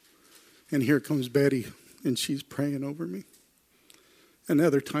much. And here comes Betty, and she's praying over me. And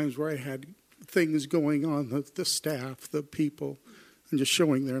other times where I had things going on, the staff, the people, and just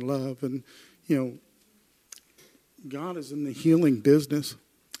showing their love. And, God is in the healing business,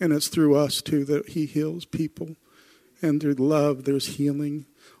 and it's through us, too, that he heals people. And through love, there's healing,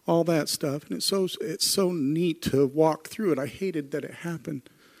 all that stuff. And it's so neat to walk through it. I hated that it happened,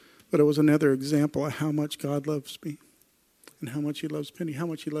 but it was another example of how much God loves me and how much he loves Penny, how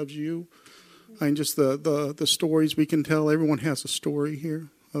much he loves you. And just the stories we can tell. Everyone has a story here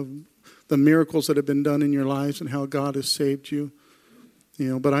of the miracles that have been done in your lives and how God has saved you.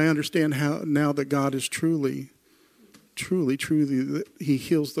 But I understand how now that God is truly, that he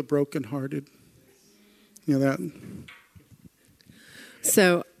heals the brokenhearted. That.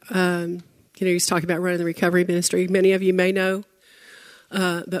 So, he's talking about running the recovery ministry. Many of you may know,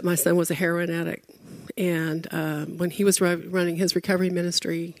 but my son was a heroin addict. And when he was running his recovery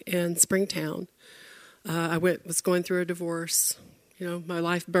ministry in Springtown, I was going through a divorce. My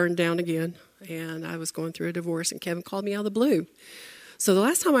life burned down again, and I was going through a divorce, and Kevin called me out of the blue. So the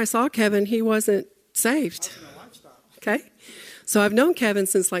last time I saw Kevin, he wasn't saved. Okay? So I've known Kevin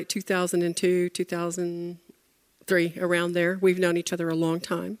since like 2002, 2003, around there. We've known each other a long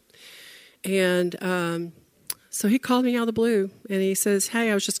time. And so he called me out of the blue, and he says, "Hey,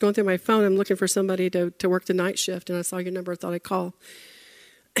 I was just going through my phone. I'm looking for somebody to work the night shift, and I saw your number. I thought I'd call."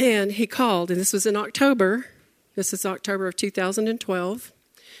 And he called, and this was in October. This is October of 2012.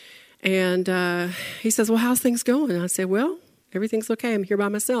 And he says, "Well, how's things going?" And I said, "Well, everything's okay. I'm here by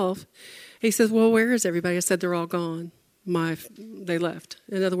myself." He says, "Well, where is everybody?" I said, "They're all gone. They left."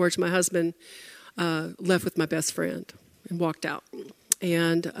 In other words, my husband left with my best friend and walked out.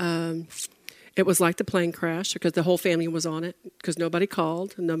 And it was like the plane crash because the whole family was on it because nobody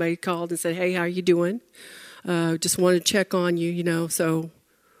called. And nobody called and said, "Hey, how are you doing? Just wanted to check on you, So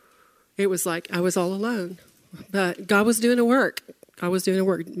it was like I was all alone. But God was doing a work.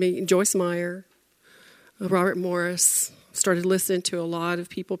 Me, Joyce Meyer, Robert Morris, started listening to a lot of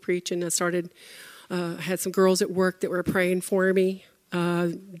people preaching. I had some girls at work that were praying for me,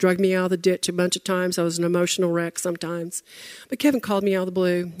 drugged me out of the ditch a bunch of times. I was an emotional wreck sometimes. But Kevin called me out of the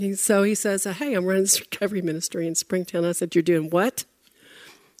blue. So he says, "Hey, I'm running this recovery ministry in Springtown." I said, "You're doing what?"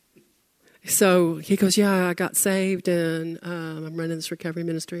 So he goes, "Yeah, I got saved, and I'm running this recovery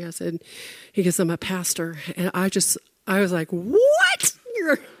ministry." I said, he goes, "I'm a pastor." And I was like, "What?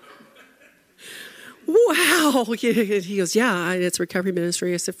 Wow." He goes, "Yeah, it's recovery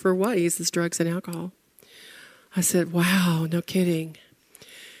ministry." I said, "For what?" He says, "Drugs and alcohol." I said, "Wow, no kidding."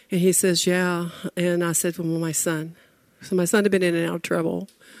 And he says, "Yeah." And I said, "Well, my son." So my son had been in and out of trouble,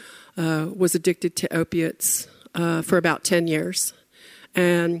 was addicted to opiates for about 10 years.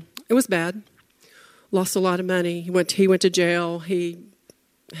 And it was bad. Lost a lot of money. He went to jail. He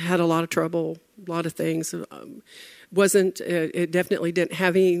had a lot of trouble, a lot of things. It definitely didn't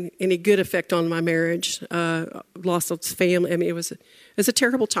have any good effect on my marriage. Lost of family. I mean, it was a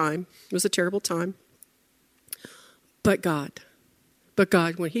terrible time. It was a terrible time. But God,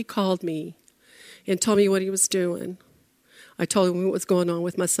 when he called me and told me what he was doing, I told him what was going on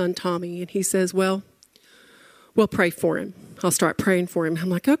with my son Tommy, and he says, well, we'll pray for him. I'll start praying for him. I'm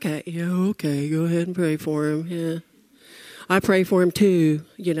like, okay, yeah, okay, go ahead and pray for him. Yeah, I pray for him too,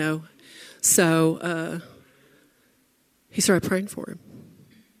 you know. So he started praying for him.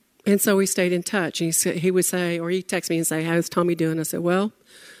 And so we stayed in touch. And he would say, or he'd text me and say, how's Tommy doing? I said, well,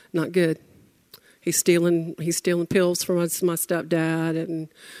 not good. He's stealing pills from my stepdad,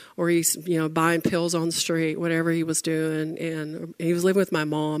 or he's buying pills on the street, whatever he was doing. And he was living with my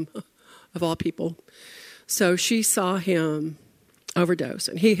mom, of all people. So she saw him overdose,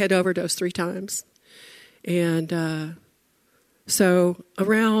 and he had overdosed 3 times. And so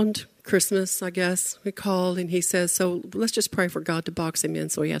around Christmas, I guess, we called, and he says, so let's just pray for God to box him in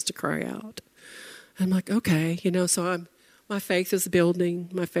so he has to cry out. I'm like, okay, so my faith is building.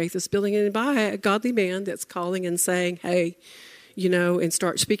 And by a godly man that's calling and saying, hey, and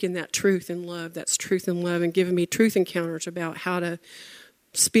start speaking that truth and love, that's truth and love, and giving me truth encounters about how to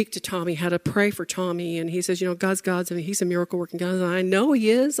speak to Tommy, how to pray for Tommy. And he says, God's, I mean, he's a miracle working God. And I know he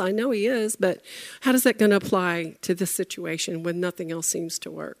is, but how does that going to apply to this situation when nothing else seems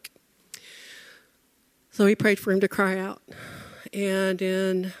to work? So he prayed for him to cry out. And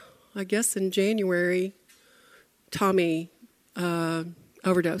in January, Tommy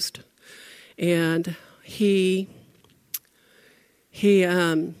overdosed. And he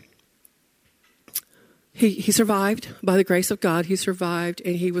survived. By the grace of God, he survived,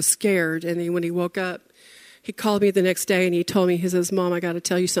 and he was scared. And when he woke up, he called me the next day, and he told me, he says, Mom, I got to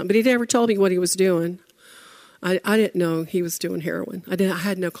tell you something. But he never told me what he was doing. I didn't know he was doing heroin. I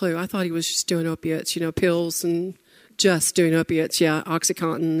had no clue. I thought he was just doing opiates, pills, and just doing opiates,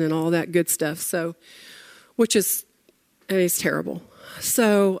 OxyContin and all that good stuff. So, and it's terrible.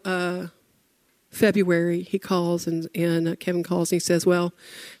 So, February, he calls, and Kevin calls, and he says, well,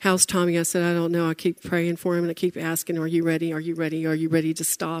 how's Tommy? I said, I don't know. I keep praying for him, and I keep asking, are you ready? Are you ready? Are you ready to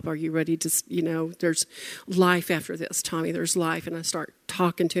stop? Are you ready to, there's life after this, Tommy. There's life. And I start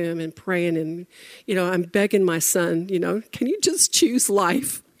talking to him and praying, and, I'm begging my son, can you just choose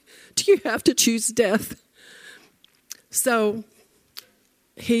life? Do you have to choose death? So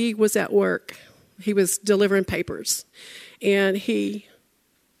he was at work. He was delivering papers, and he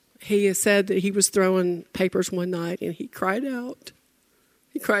said that he was throwing papers one night, and he cried out.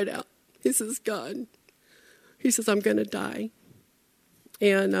 He cried out. He says, God, he says, I'm going to die.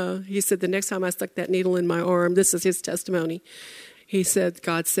 And he said, the next time I stuck that needle in my arm, this is his testimony. He said,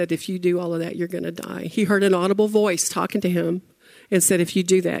 God said, if you do all of that, you're going to die. He heard an audible voice talking to him and said, if you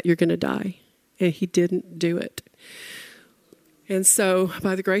do that, you're going to die. And he didn't do it. And so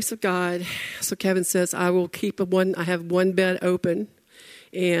by the grace of God, so Kevin says, I have one bed open,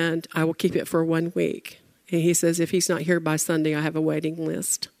 and I will keep it for 1 week. And he says, if he's not here by Sunday, I have a waiting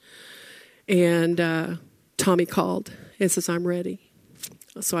list. And Tommy called and says, I'm ready.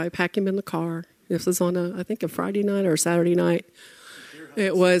 So I pack him in the car. This was on a Friday night or a Saturday night.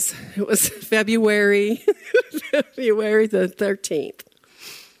 It was February, February the 13th.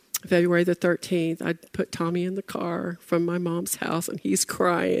 February the 13th, I put Tommy in the car from my mom's house, and he's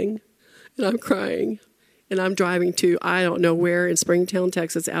crying, and I'm crying. And I'm driving to, I don't know where, in Springtown,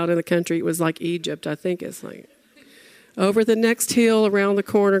 Texas, out in the country. It was like Egypt. I think it's like over the next hill, around the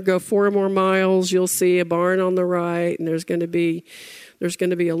corner, go 4 more miles. You'll see a barn on the right, and there's going to be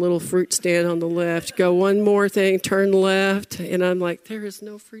a little fruit stand on the left. Go one more thing, turn left. And I'm like, there is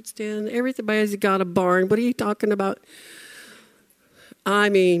no fruit stand. Everybody's got a barn. What are you talking about? I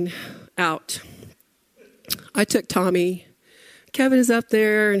mean, out. I took Tommy. Kevin is up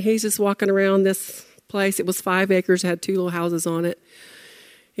there, and he's just walking around this place. It was 5 acres, had 2 little houses on it.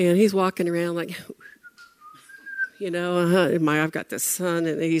 And he's walking around like, I've got this son,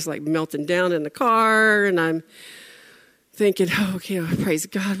 and he's like melting down in the car. And I'm thinking, praise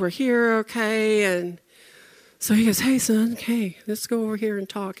God, we're here, okay. And so he goes, hey, son, okay, let's go over here and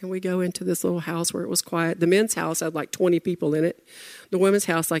talk. And we go into this little house where it was quiet. The men's house had like 20 people in it. The women's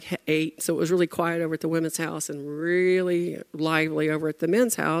house like 8. So it was really quiet over at the women's house and really lively over at the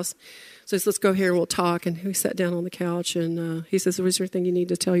men's house. So he says, let's go here and we'll talk. And we sat down on the couch, and he says, is there anything you need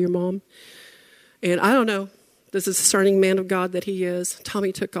to tell your mom? And I don't know. This is a discerning man of God that he is.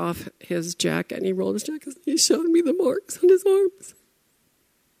 Tommy took off his jacket, and he rolled his jacket. He showed me the marks on his arms.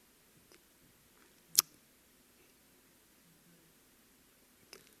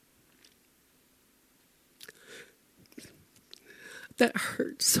 That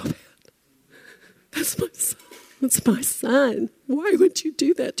hurt so bad. That's my son. That's my son. Why would you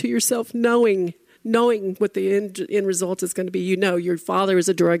do that to yourself, knowing what the end result is going to be? You know your father is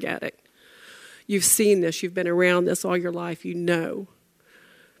a drug addict. You've seen this. You've been around this all your life. You know.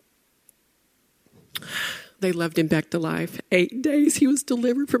 They loved him back to life. 8 days he was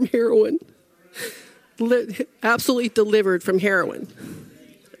delivered from heroin. Absolutely delivered from heroin.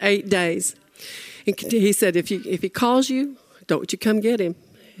 8 days. And he said, if he calls you, don't you come get him.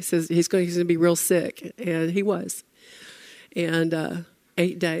 He says he's going to be real sick. And he was. And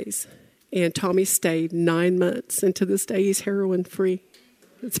 8 days. And Tommy stayed 9 months. And to this day, he's heroin free.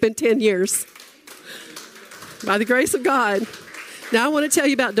 It's been 10 years. By the grace of God. Now I want to tell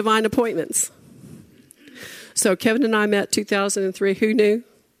you about divine appointments. So Kevin and I met 2003. Who knew?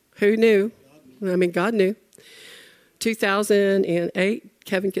 Who knew? I mean, God knew. 2008,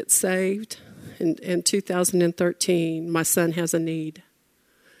 Kevin gets saved. In 2013, my son has a need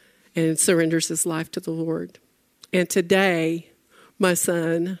and surrenders his life to the Lord. And today, my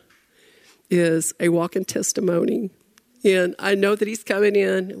son is a walking testimony. And I know that he's coming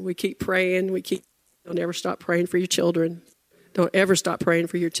in. We keep praying. Don't ever stop praying for your children. Don't ever stop praying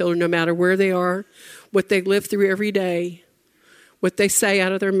for your children, no matter where they are, what they live through every day, what they say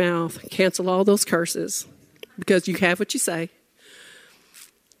out of their mouth. Cancel all those curses because you have what you say.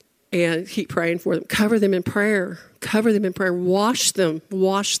 And keep praying for them. Cover them in prayer. Cover them in prayer. Wash them.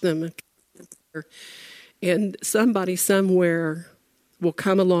 Wash them. And somebody somewhere will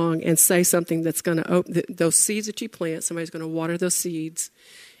come along and say something that's going to open those seeds that you plant. Somebody's going to water those seeds.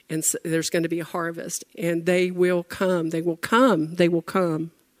 And there's going to be a harvest. And they will come. They will come. They will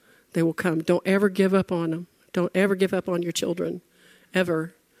come. They will come. Don't ever give up on them. Don't ever give up on your children.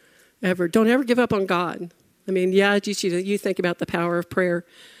 Ever. Ever. Don't ever give up on God. I mean, yeah, you think about the power of prayer.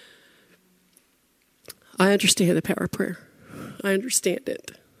 I understand the power of prayer. I understand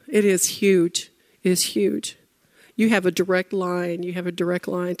it. It is huge. It is huge. You have a direct line. You have a direct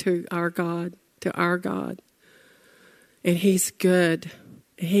line to our God. To our God. And He's good.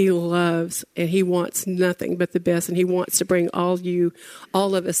 He loves and He wants nothing but the best. And He wants to bring all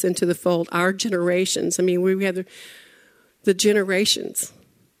of us into the fold. Our generations. I mean, we have the generations.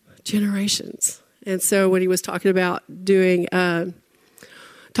 Generations. And so when he was talking about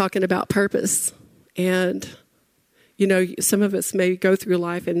talking about purpose. And, you know, some of us may go through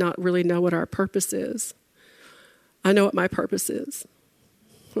life and not really know what our purpose is. I know what my purpose is.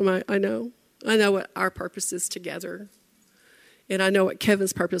 I know what our purpose is together. And I know what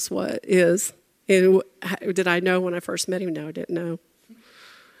Kevin's purpose is. And did I know when I first met him? No, I didn't know.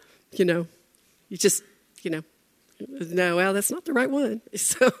 You know, you just, no, well, that's not the right one.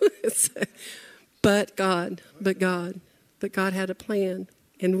 So, but God had a plan.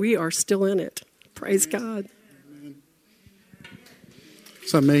 And we are still in it. Praise God.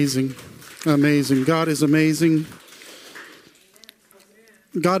 It's amazing. Amazing. God is amazing.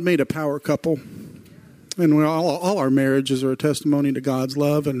 God made a power couple. And all our marriages are a testimony to God's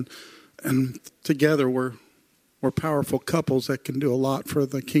love. And together we're powerful couples that can do a lot for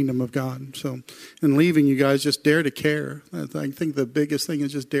the kingdom of God. So in leaving you guys, just dare to care. I think the biggest thing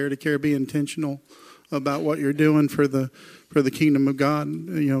is just dare to care. Be intentional about what you're doing for the kingdom of God.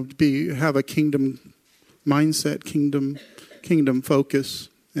 You know, have a kingdom mindset, kingdom focus,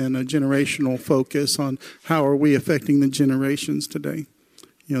 and a generational focus on how are we affecting the generations today.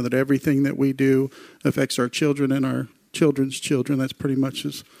 You know, that everything that we do affects our children and our children's children. That's pretty much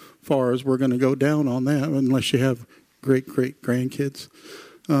as far as we're going to go down on that, unless you have great grandkids.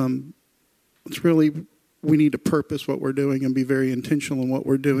 It's really, we need to purpose what we're doing and be very intentional in what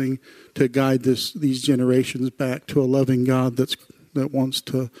we're doing to guide these generations back to a loving God that wants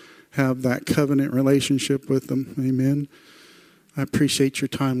to have that covenant relationship with them. Amen. I appreciate your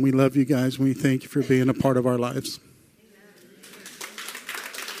time. We love you guys. We thank you for being a part of our lives.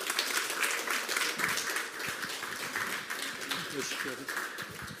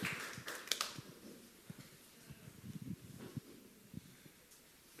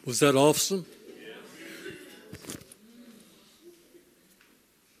 Was that awesome?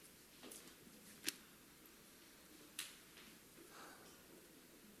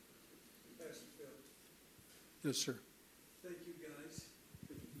 Yes, sir. Thank you, guys.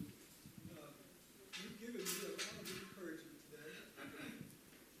 You've given me a lot of encouragement today.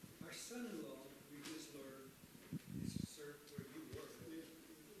 Our son-in-law, we just learned, is served where you work.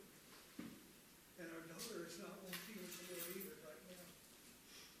 And our daughter is not on field there either right now.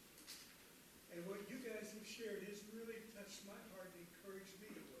 And what you guys have shared has really touched my heart and encouraged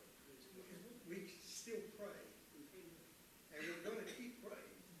me to work. We still pray. And we're going to keep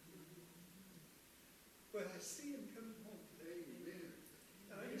praying. But I see him come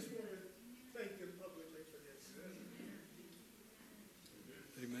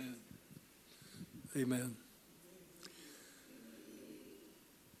Amen.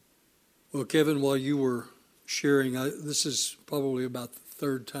 Well, Kevin, while you were sharing, this is probably about the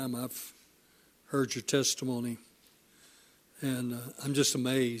third time I've heard your testimony. And I'm just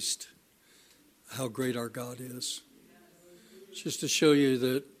amazed how great our God is. Just to show you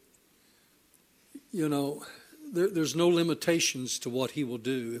that, there's no limitations to what He will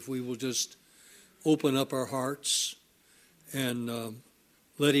do if we will just open up our hearts and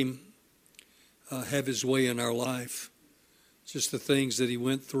let Him have His way in our life. Just the things that He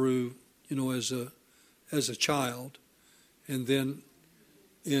went through, as a child, and then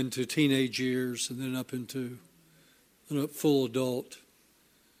into teenage years, and then up into a full adult,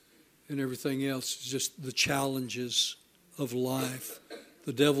 and everything else. Is just the challenges of life.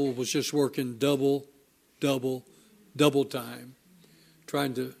 The devil was just working double time,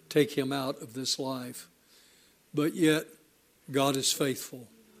 trying to take him out of this life. But yet, God is faithful.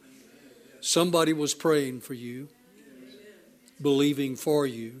 Somebody was praying for you, believing for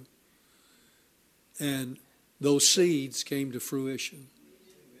you, and those seeds came to fruition.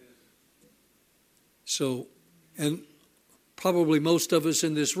 So, and probably most of us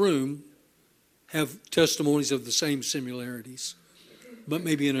in this room have testimonies of the same similarities, but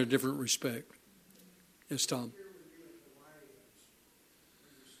maybe in a different respect. Yes, Tom?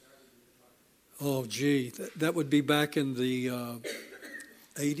 Oh, gee, that would be back in the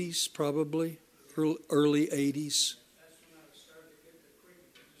 80s, probably, early 80s. That's when I started to get the quick,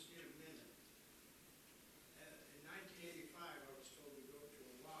 just need a minute. In 1985, I was told to go to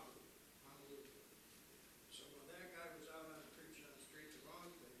Oahu, Honolulu. So when that guy was out on preaching on the streets of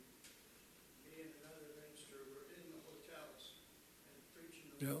Oakland, me and another minister were in the hotels and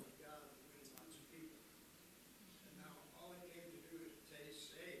preaching the word of God and winning lots of people. And now all I came to do is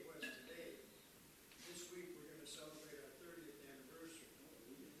say was today, this week we're going to celebrate our 30th anniversary.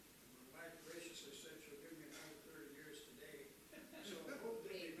 My wife graciously said she'll give me another 30 years today. So I hope that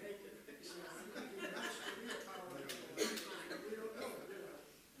we make it. That's the real power of God. We don't know, do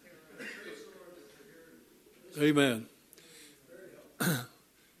we? Praise the Lord that you're here. Amen.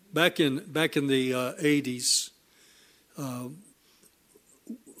 Back in the 80s,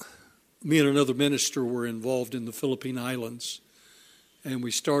 me and another minister were involved in the Philippine Islands, and we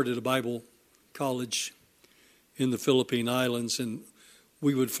started a Bible college in the Philippine Islands, and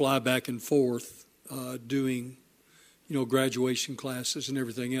we would fly back and forth doing, graduation classes and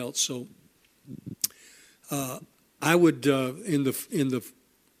everything else. So I would, in the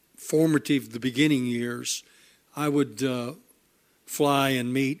formative, the beginning years, I would fly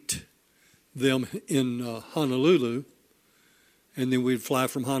and meet them in Honolulu, and then we'd fly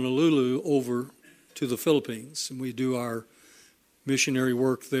from Honolulu over to the Philippines, and we'd do our missionary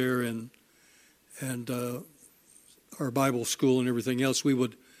work there and our Bible school and everything else. We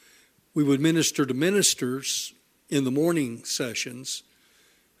would minister to ministers in the morning sessions,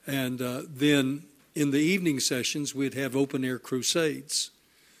 and then in the evening sessions we'd have open air crusades,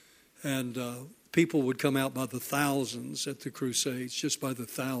 and people would come out by the thousands at the crusades, just by the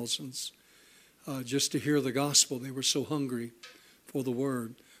thousands, just to hear the gospel. They were so hungry for the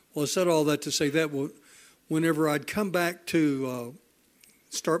word. Well, I said all that to say that whenever I'd come back to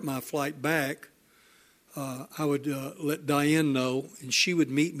start my flight back, I would let Diane know, and she would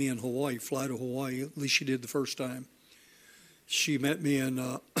meet me in Hawaii, fly to Hawaii. At least she did the first time. She met me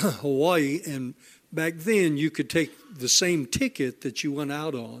in Hawaii, and back then you could take the same ticket that you went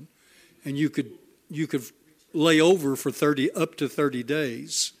out on, and you could lay over for up to 30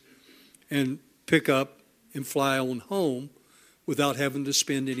 days and pick up and fly on home without having to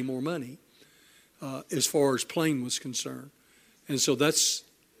spend any more money as far as plane was concerned. And so that's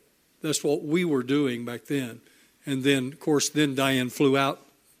what we were doing back then. And then, of course, Diane flew out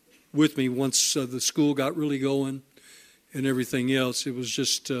with me once the school got really going and everything else. It was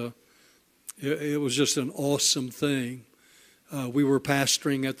just an awesome thing. We were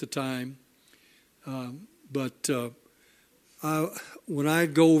pastoring at the time. But when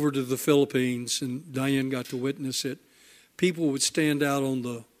I'd go over to the Philippines, and Diane got to witness it, people would stand out on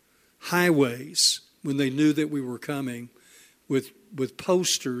the highways when they knew that we were coming with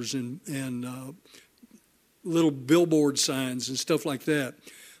posters and little billboard signs and stuff like that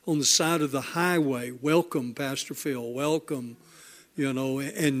on the side of the highway. Welcome, Pastor Phil. Welcome,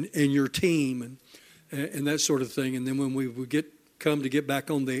 and your team and that sort of thing. And then when we would come to get back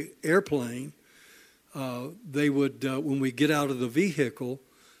on the airplane, they would, when we get out of the vehicle,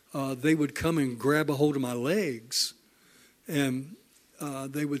 they would come and grab a hold of my legs, and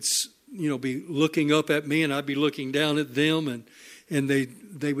they would, be looking up at me, and I'd be looking down at them, and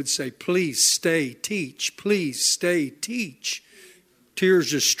they would say, "Please stay, teach. Please stay, teach."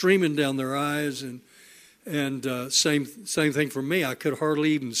 tears just streaming down their eyes, and same thing for me. I could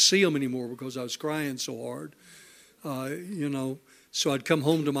hardly even see them anymore because I was crying so hard. So I'd come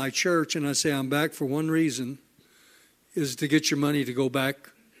home to my church and I'd say, I'm back for one reason, is to get your money to go back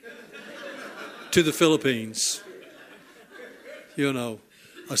to the Philippines.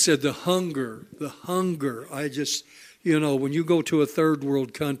 I said, the hunger, I just, when you go to a third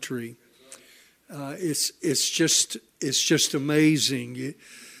world country, it's just amazing.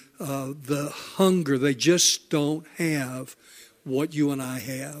 The hunger, they just don't have what you and I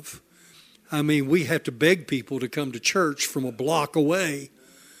have. I mean, we have to beg people to come to church from a block away,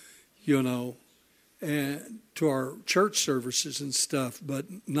 and to our church services and stuff, but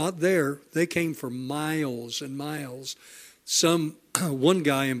not there. They came for miles and miles. One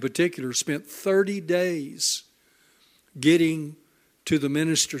guy in particular spent 30 days getting to the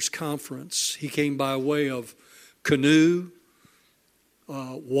ministers' conference. He came by way of canoe,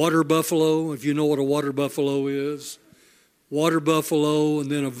 water buffalo, if you know what a water buffalo is. Water buffalo,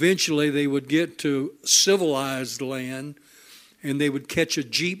 and then eventually they would get to civilized land, and they would catch a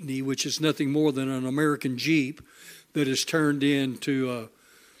jeepney, which is nothing more than an American Jeep that is turned into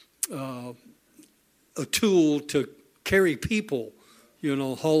a tool to carry people,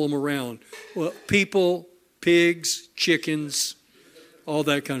 haul them around. Well, people, pigs, chickens, all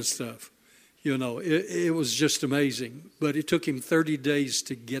that kind of stuff. It was just amazing. But it took him 30 days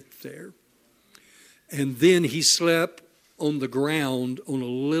to get there. And then he slept on the ground on a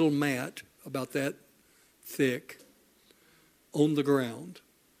little mat about that thick on the ground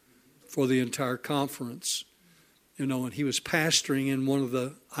for the entire conference. And he was pastoring in one of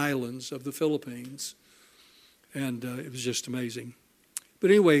the islands of the Philippines. And it was just amazing.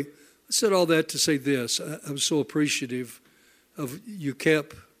 But anyway, I said all that to say this. I was so appreciative of you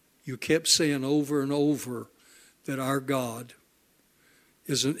kept saying over and over that our God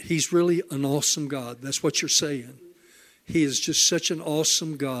he's really an awesome God. That's what you're saying. He is just such an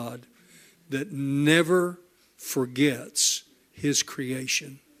awesome God that never forgets his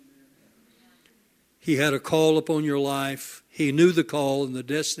creation. He had a call upon your life. He knew the call and the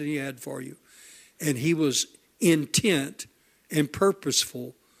destiny he had for you. And he was intent and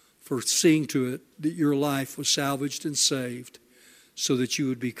purposeful for seeing to it that your life was salvaged and saved so that you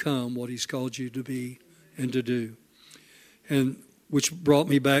would become what he's called you to be and to do. And which brought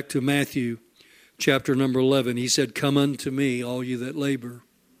me back to Matthew chapter number 11. He said, come unto me, all you that labor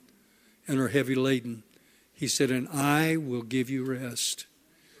and are heavy laden. He said, and I will give you rest.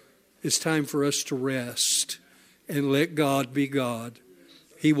 It's time for us to rest and let God be God.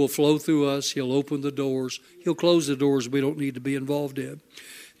 He will flow through us. He'll open the doors. He'll close the doors we don't need to be involved in.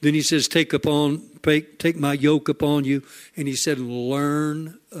 Then he says, take my yoke upon you. And he said,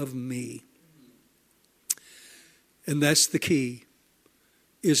 learn of me. And that's the key,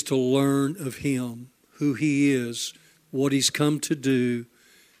 is to learn of him, who he is, what he's come to do,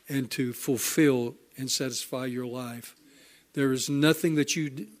 and to fulfill and satisfy your life. There is nothing that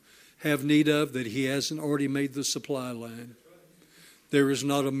you have need of that he hasn't already made the supply line. There is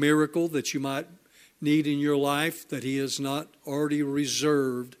not a miracle that you might need in your life that he has not already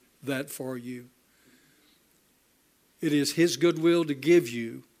reserved that for you. It is his goodwill to give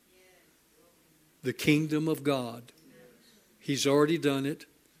you the kingdom of God. He's already done it.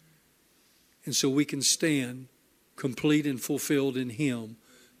 And so we can stand complete and fulfilled in him,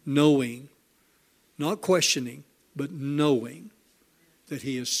 knowing, not questioning, but knowing that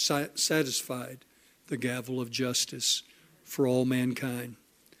he has satisfied the gavel of justice for all mankind.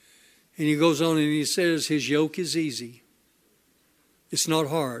 And he goes on and he says his yoke is easy. It's not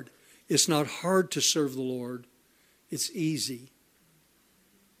hard. It's not hard to serve the Lord. It's easy.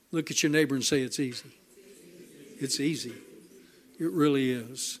 Look at your neighbor and say it's easy. It's easy. It really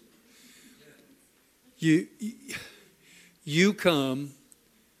is. You come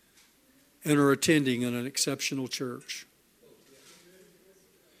and are attending an exceptional church.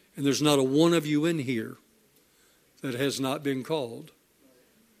 And there's not a one of you in here that has not been called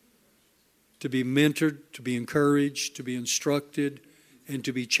to be mentored, to be encouraged, to be instructed, and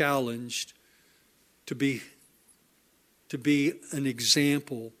to be challenged, to be an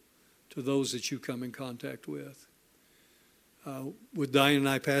example to those that you come in contact with. With Diane and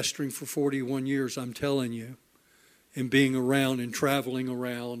I pastoring for 41 years, I'm telling you, and being around and traveling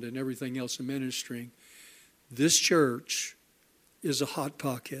around and everything else in ministering, this church is a hot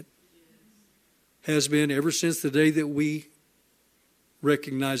pocket. Has been ever since the day that we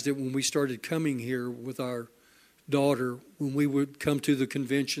recognized it when we started coming here with our daughter, when we would come to the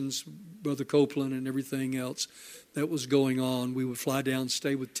conventions, Brother Copeland and everything else that was going on. We would fly down,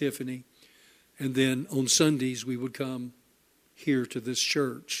 stay with Tiffany, and then on Sundays we would come here to this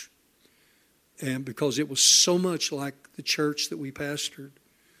church. And because it was so much like the church that we pastored,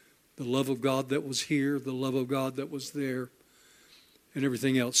 the love of God that was here, the love of God that was there, and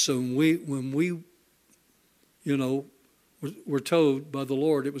everything else. So when we were told by the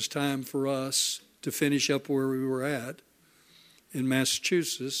Lord it was time for us to finish up where we were at in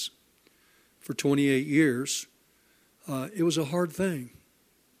Massachusetts for 28 years, it was a hard thing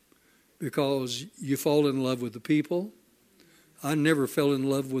because you fall in love with the people. I never fell in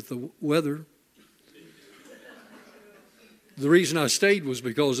love with the weather. The reason I stayed was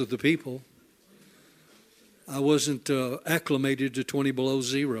because of the people. I wasn't acclimated to 20 below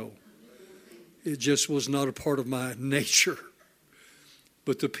zero. It just was not a part of my nature.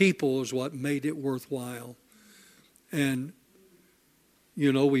 But the people is what made it worthwhile. And,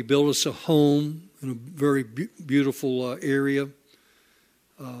 we built us a home in a very beautiful area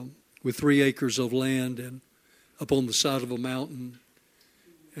with 3 acres of land and up on the side of a mountain.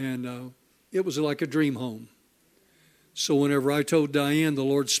 And it was like a dream home. So whenever I told Diane, the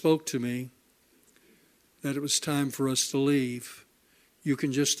Lord spoke to me that it was time for us to leave. You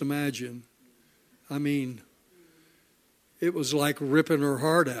can just imagine. I mean, it was like ripping her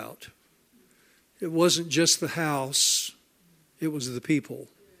heart out. It wasn't just the house. It was the people.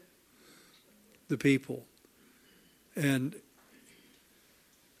 The people. And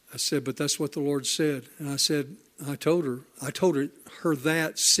I said, but that's what the Lord said. And I told her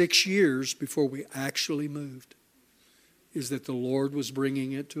that 6 years before we actually moved, is that the Lord was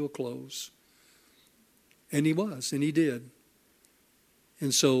bringing it to a close. And He was, and He did.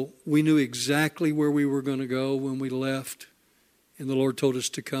 And so we knew exactly where we were going to go when we left, and the Lord told us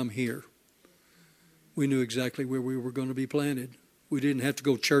to come here. We knew exactly where we were going to be planted. We didn't have to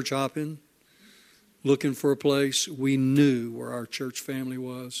go church hopping, looking for a place. We knew where our church family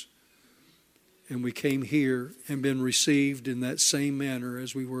was. And we came here and been received in that same manner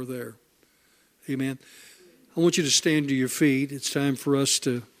as we were there. Amen. I want you to stand to your feet. It's time for us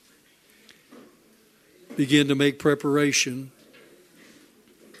to begin to make preparation.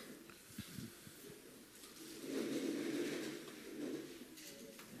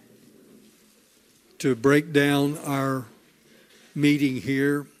 To break down our meeting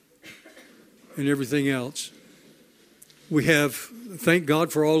here and everything else. We have, thank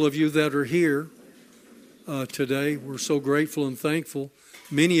God for all of you that are here today. We're so grateful and thankful.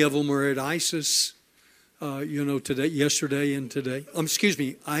 Many of them are at ISIS. Today, yesterday and today.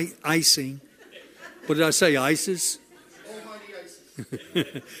 Icing. What did I say, ISIS?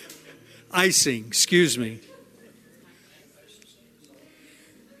 Icing, excuse me.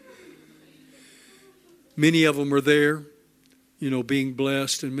 Many of them are there, being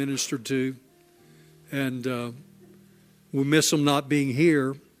blessed and ministered to. And we miss them not being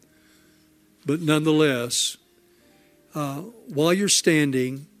here. But nonetheless, while you're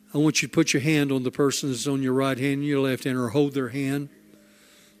standing, I want you to put your hand on the person that's on your right hand and your left hand, or hold their hand.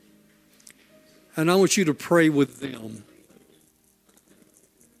 And I want you to pray with them.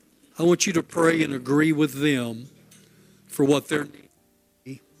 I want you to pray and agree with them for what they're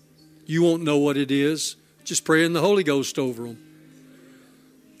needing. You won't know what it is. Just pray in the Holy Ghost over them.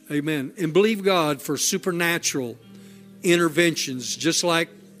 Amen. And believe God for supernatural interventions, just like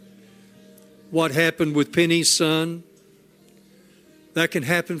what happened with Penny's son. That can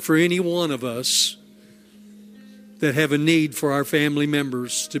happen for any one of us that have a need for our family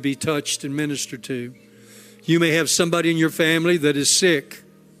members to be touched and ministered to. You may have somebody in your family that is sick.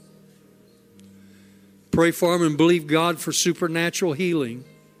 Pray for them and believe God for supernatural healing.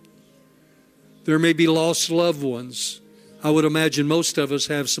 There may be lost loved ones. I would imagine most of us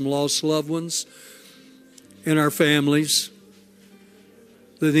have some lost loved ones in our families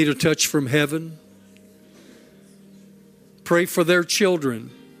that need a touch from heaven. Pray for their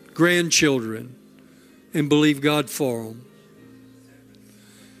children, grandchildren, and believe God for them.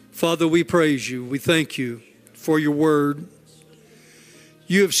 Father, we praise you. We thank you for your word.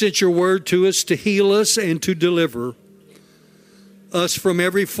 You have sent your word to us to heal us and to deliver us from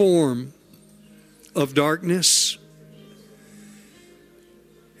every form of darkness.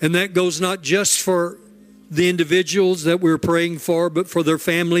 And that goes not just for the individuals that we're praying for, but for their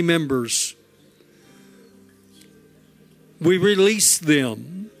family members. We release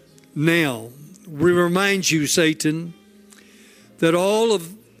them now. We remind you, Satan, that all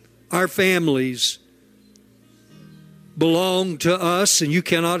of our families belong to us, and you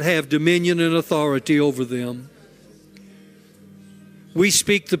cannot have dominion and authority over them. We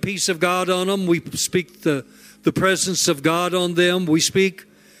speak the peace of God on them. We speak the presence of God on them. We speak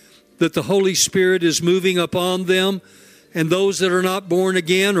that the Holy Spirit is moving upon them, and those that are not born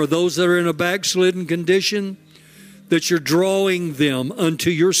again or those that are in a backslidden condition, that you're drawing them unto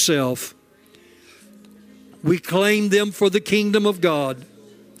yourself. We claim them for the kingdom of God.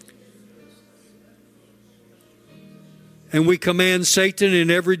 And we command Satan and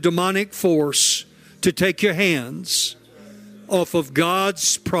every demonic force to take your hands off of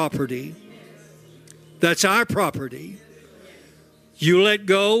God's property. That's our property. You let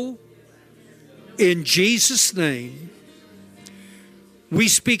go in Jesus' name. We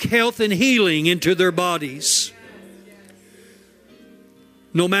speak health and healing into their bodies.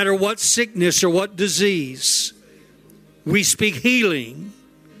 No matter what sickness or what disease, we speak healing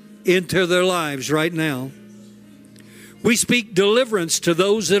into their lives right now. We speak deliverance to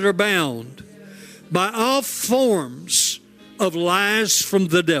those that are bound by all forms of lies from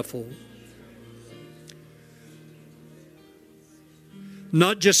the devil.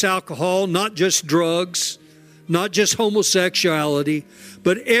 Not just alcohol, not just drugs, not just homosexuality,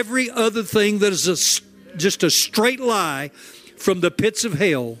 but every other thing that is just a straight lie from the pits of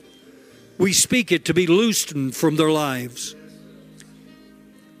hell. We speak it to be loosened from their lives.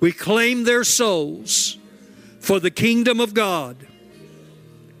 We claim their souls for the kingdom of God,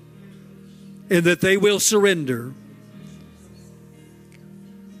 and that they will surrender.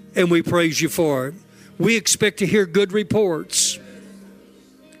 And we praise you for it. We expect to hear good reports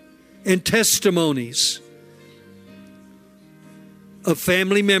and testimonies of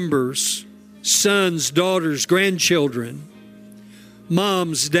family members, sons, daughters, grandchildren,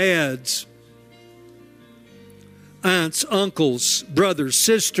 moms, dads, aunts, uncles, brothers,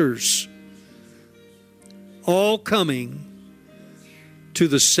 sisters, all coming to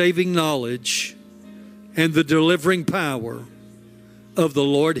the saving knowledge and the delivering power of the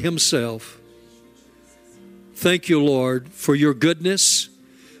Lord Himself. Thank you, Lord, for your goodness.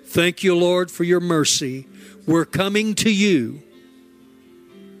 Thank you, Lord, for your mercy. We're coming to you,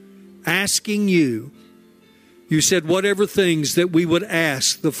 asking you. You said whatever things that we would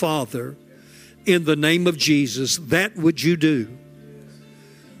ask the Father in the name of Jesus, that would you do.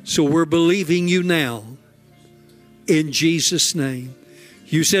 So we're believing you now in Jesus' name.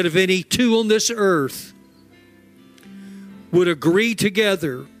 You said if any two on this earth would agree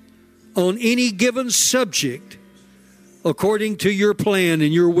together on any given subject according to your plan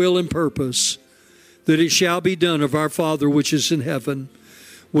and your will and purpose, that it shall be done of our Father which is in heaven.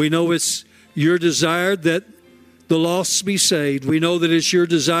 We know it's your desire that the lost be saved. We know that it's your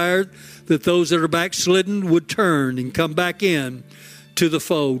desire that those that are backslidden would turn and come back in to the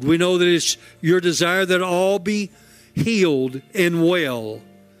fold. We know that it's your desire that all be healed and well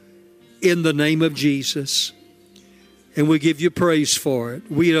in the name of Jesus. And we give you praise for it.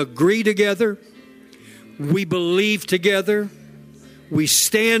 We agree together. We believe together. We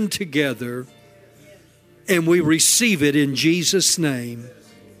stand together. And we receive it in Jesus' name.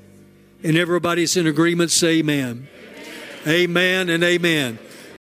 And everybody's in agreement, say amen. Amen and amen.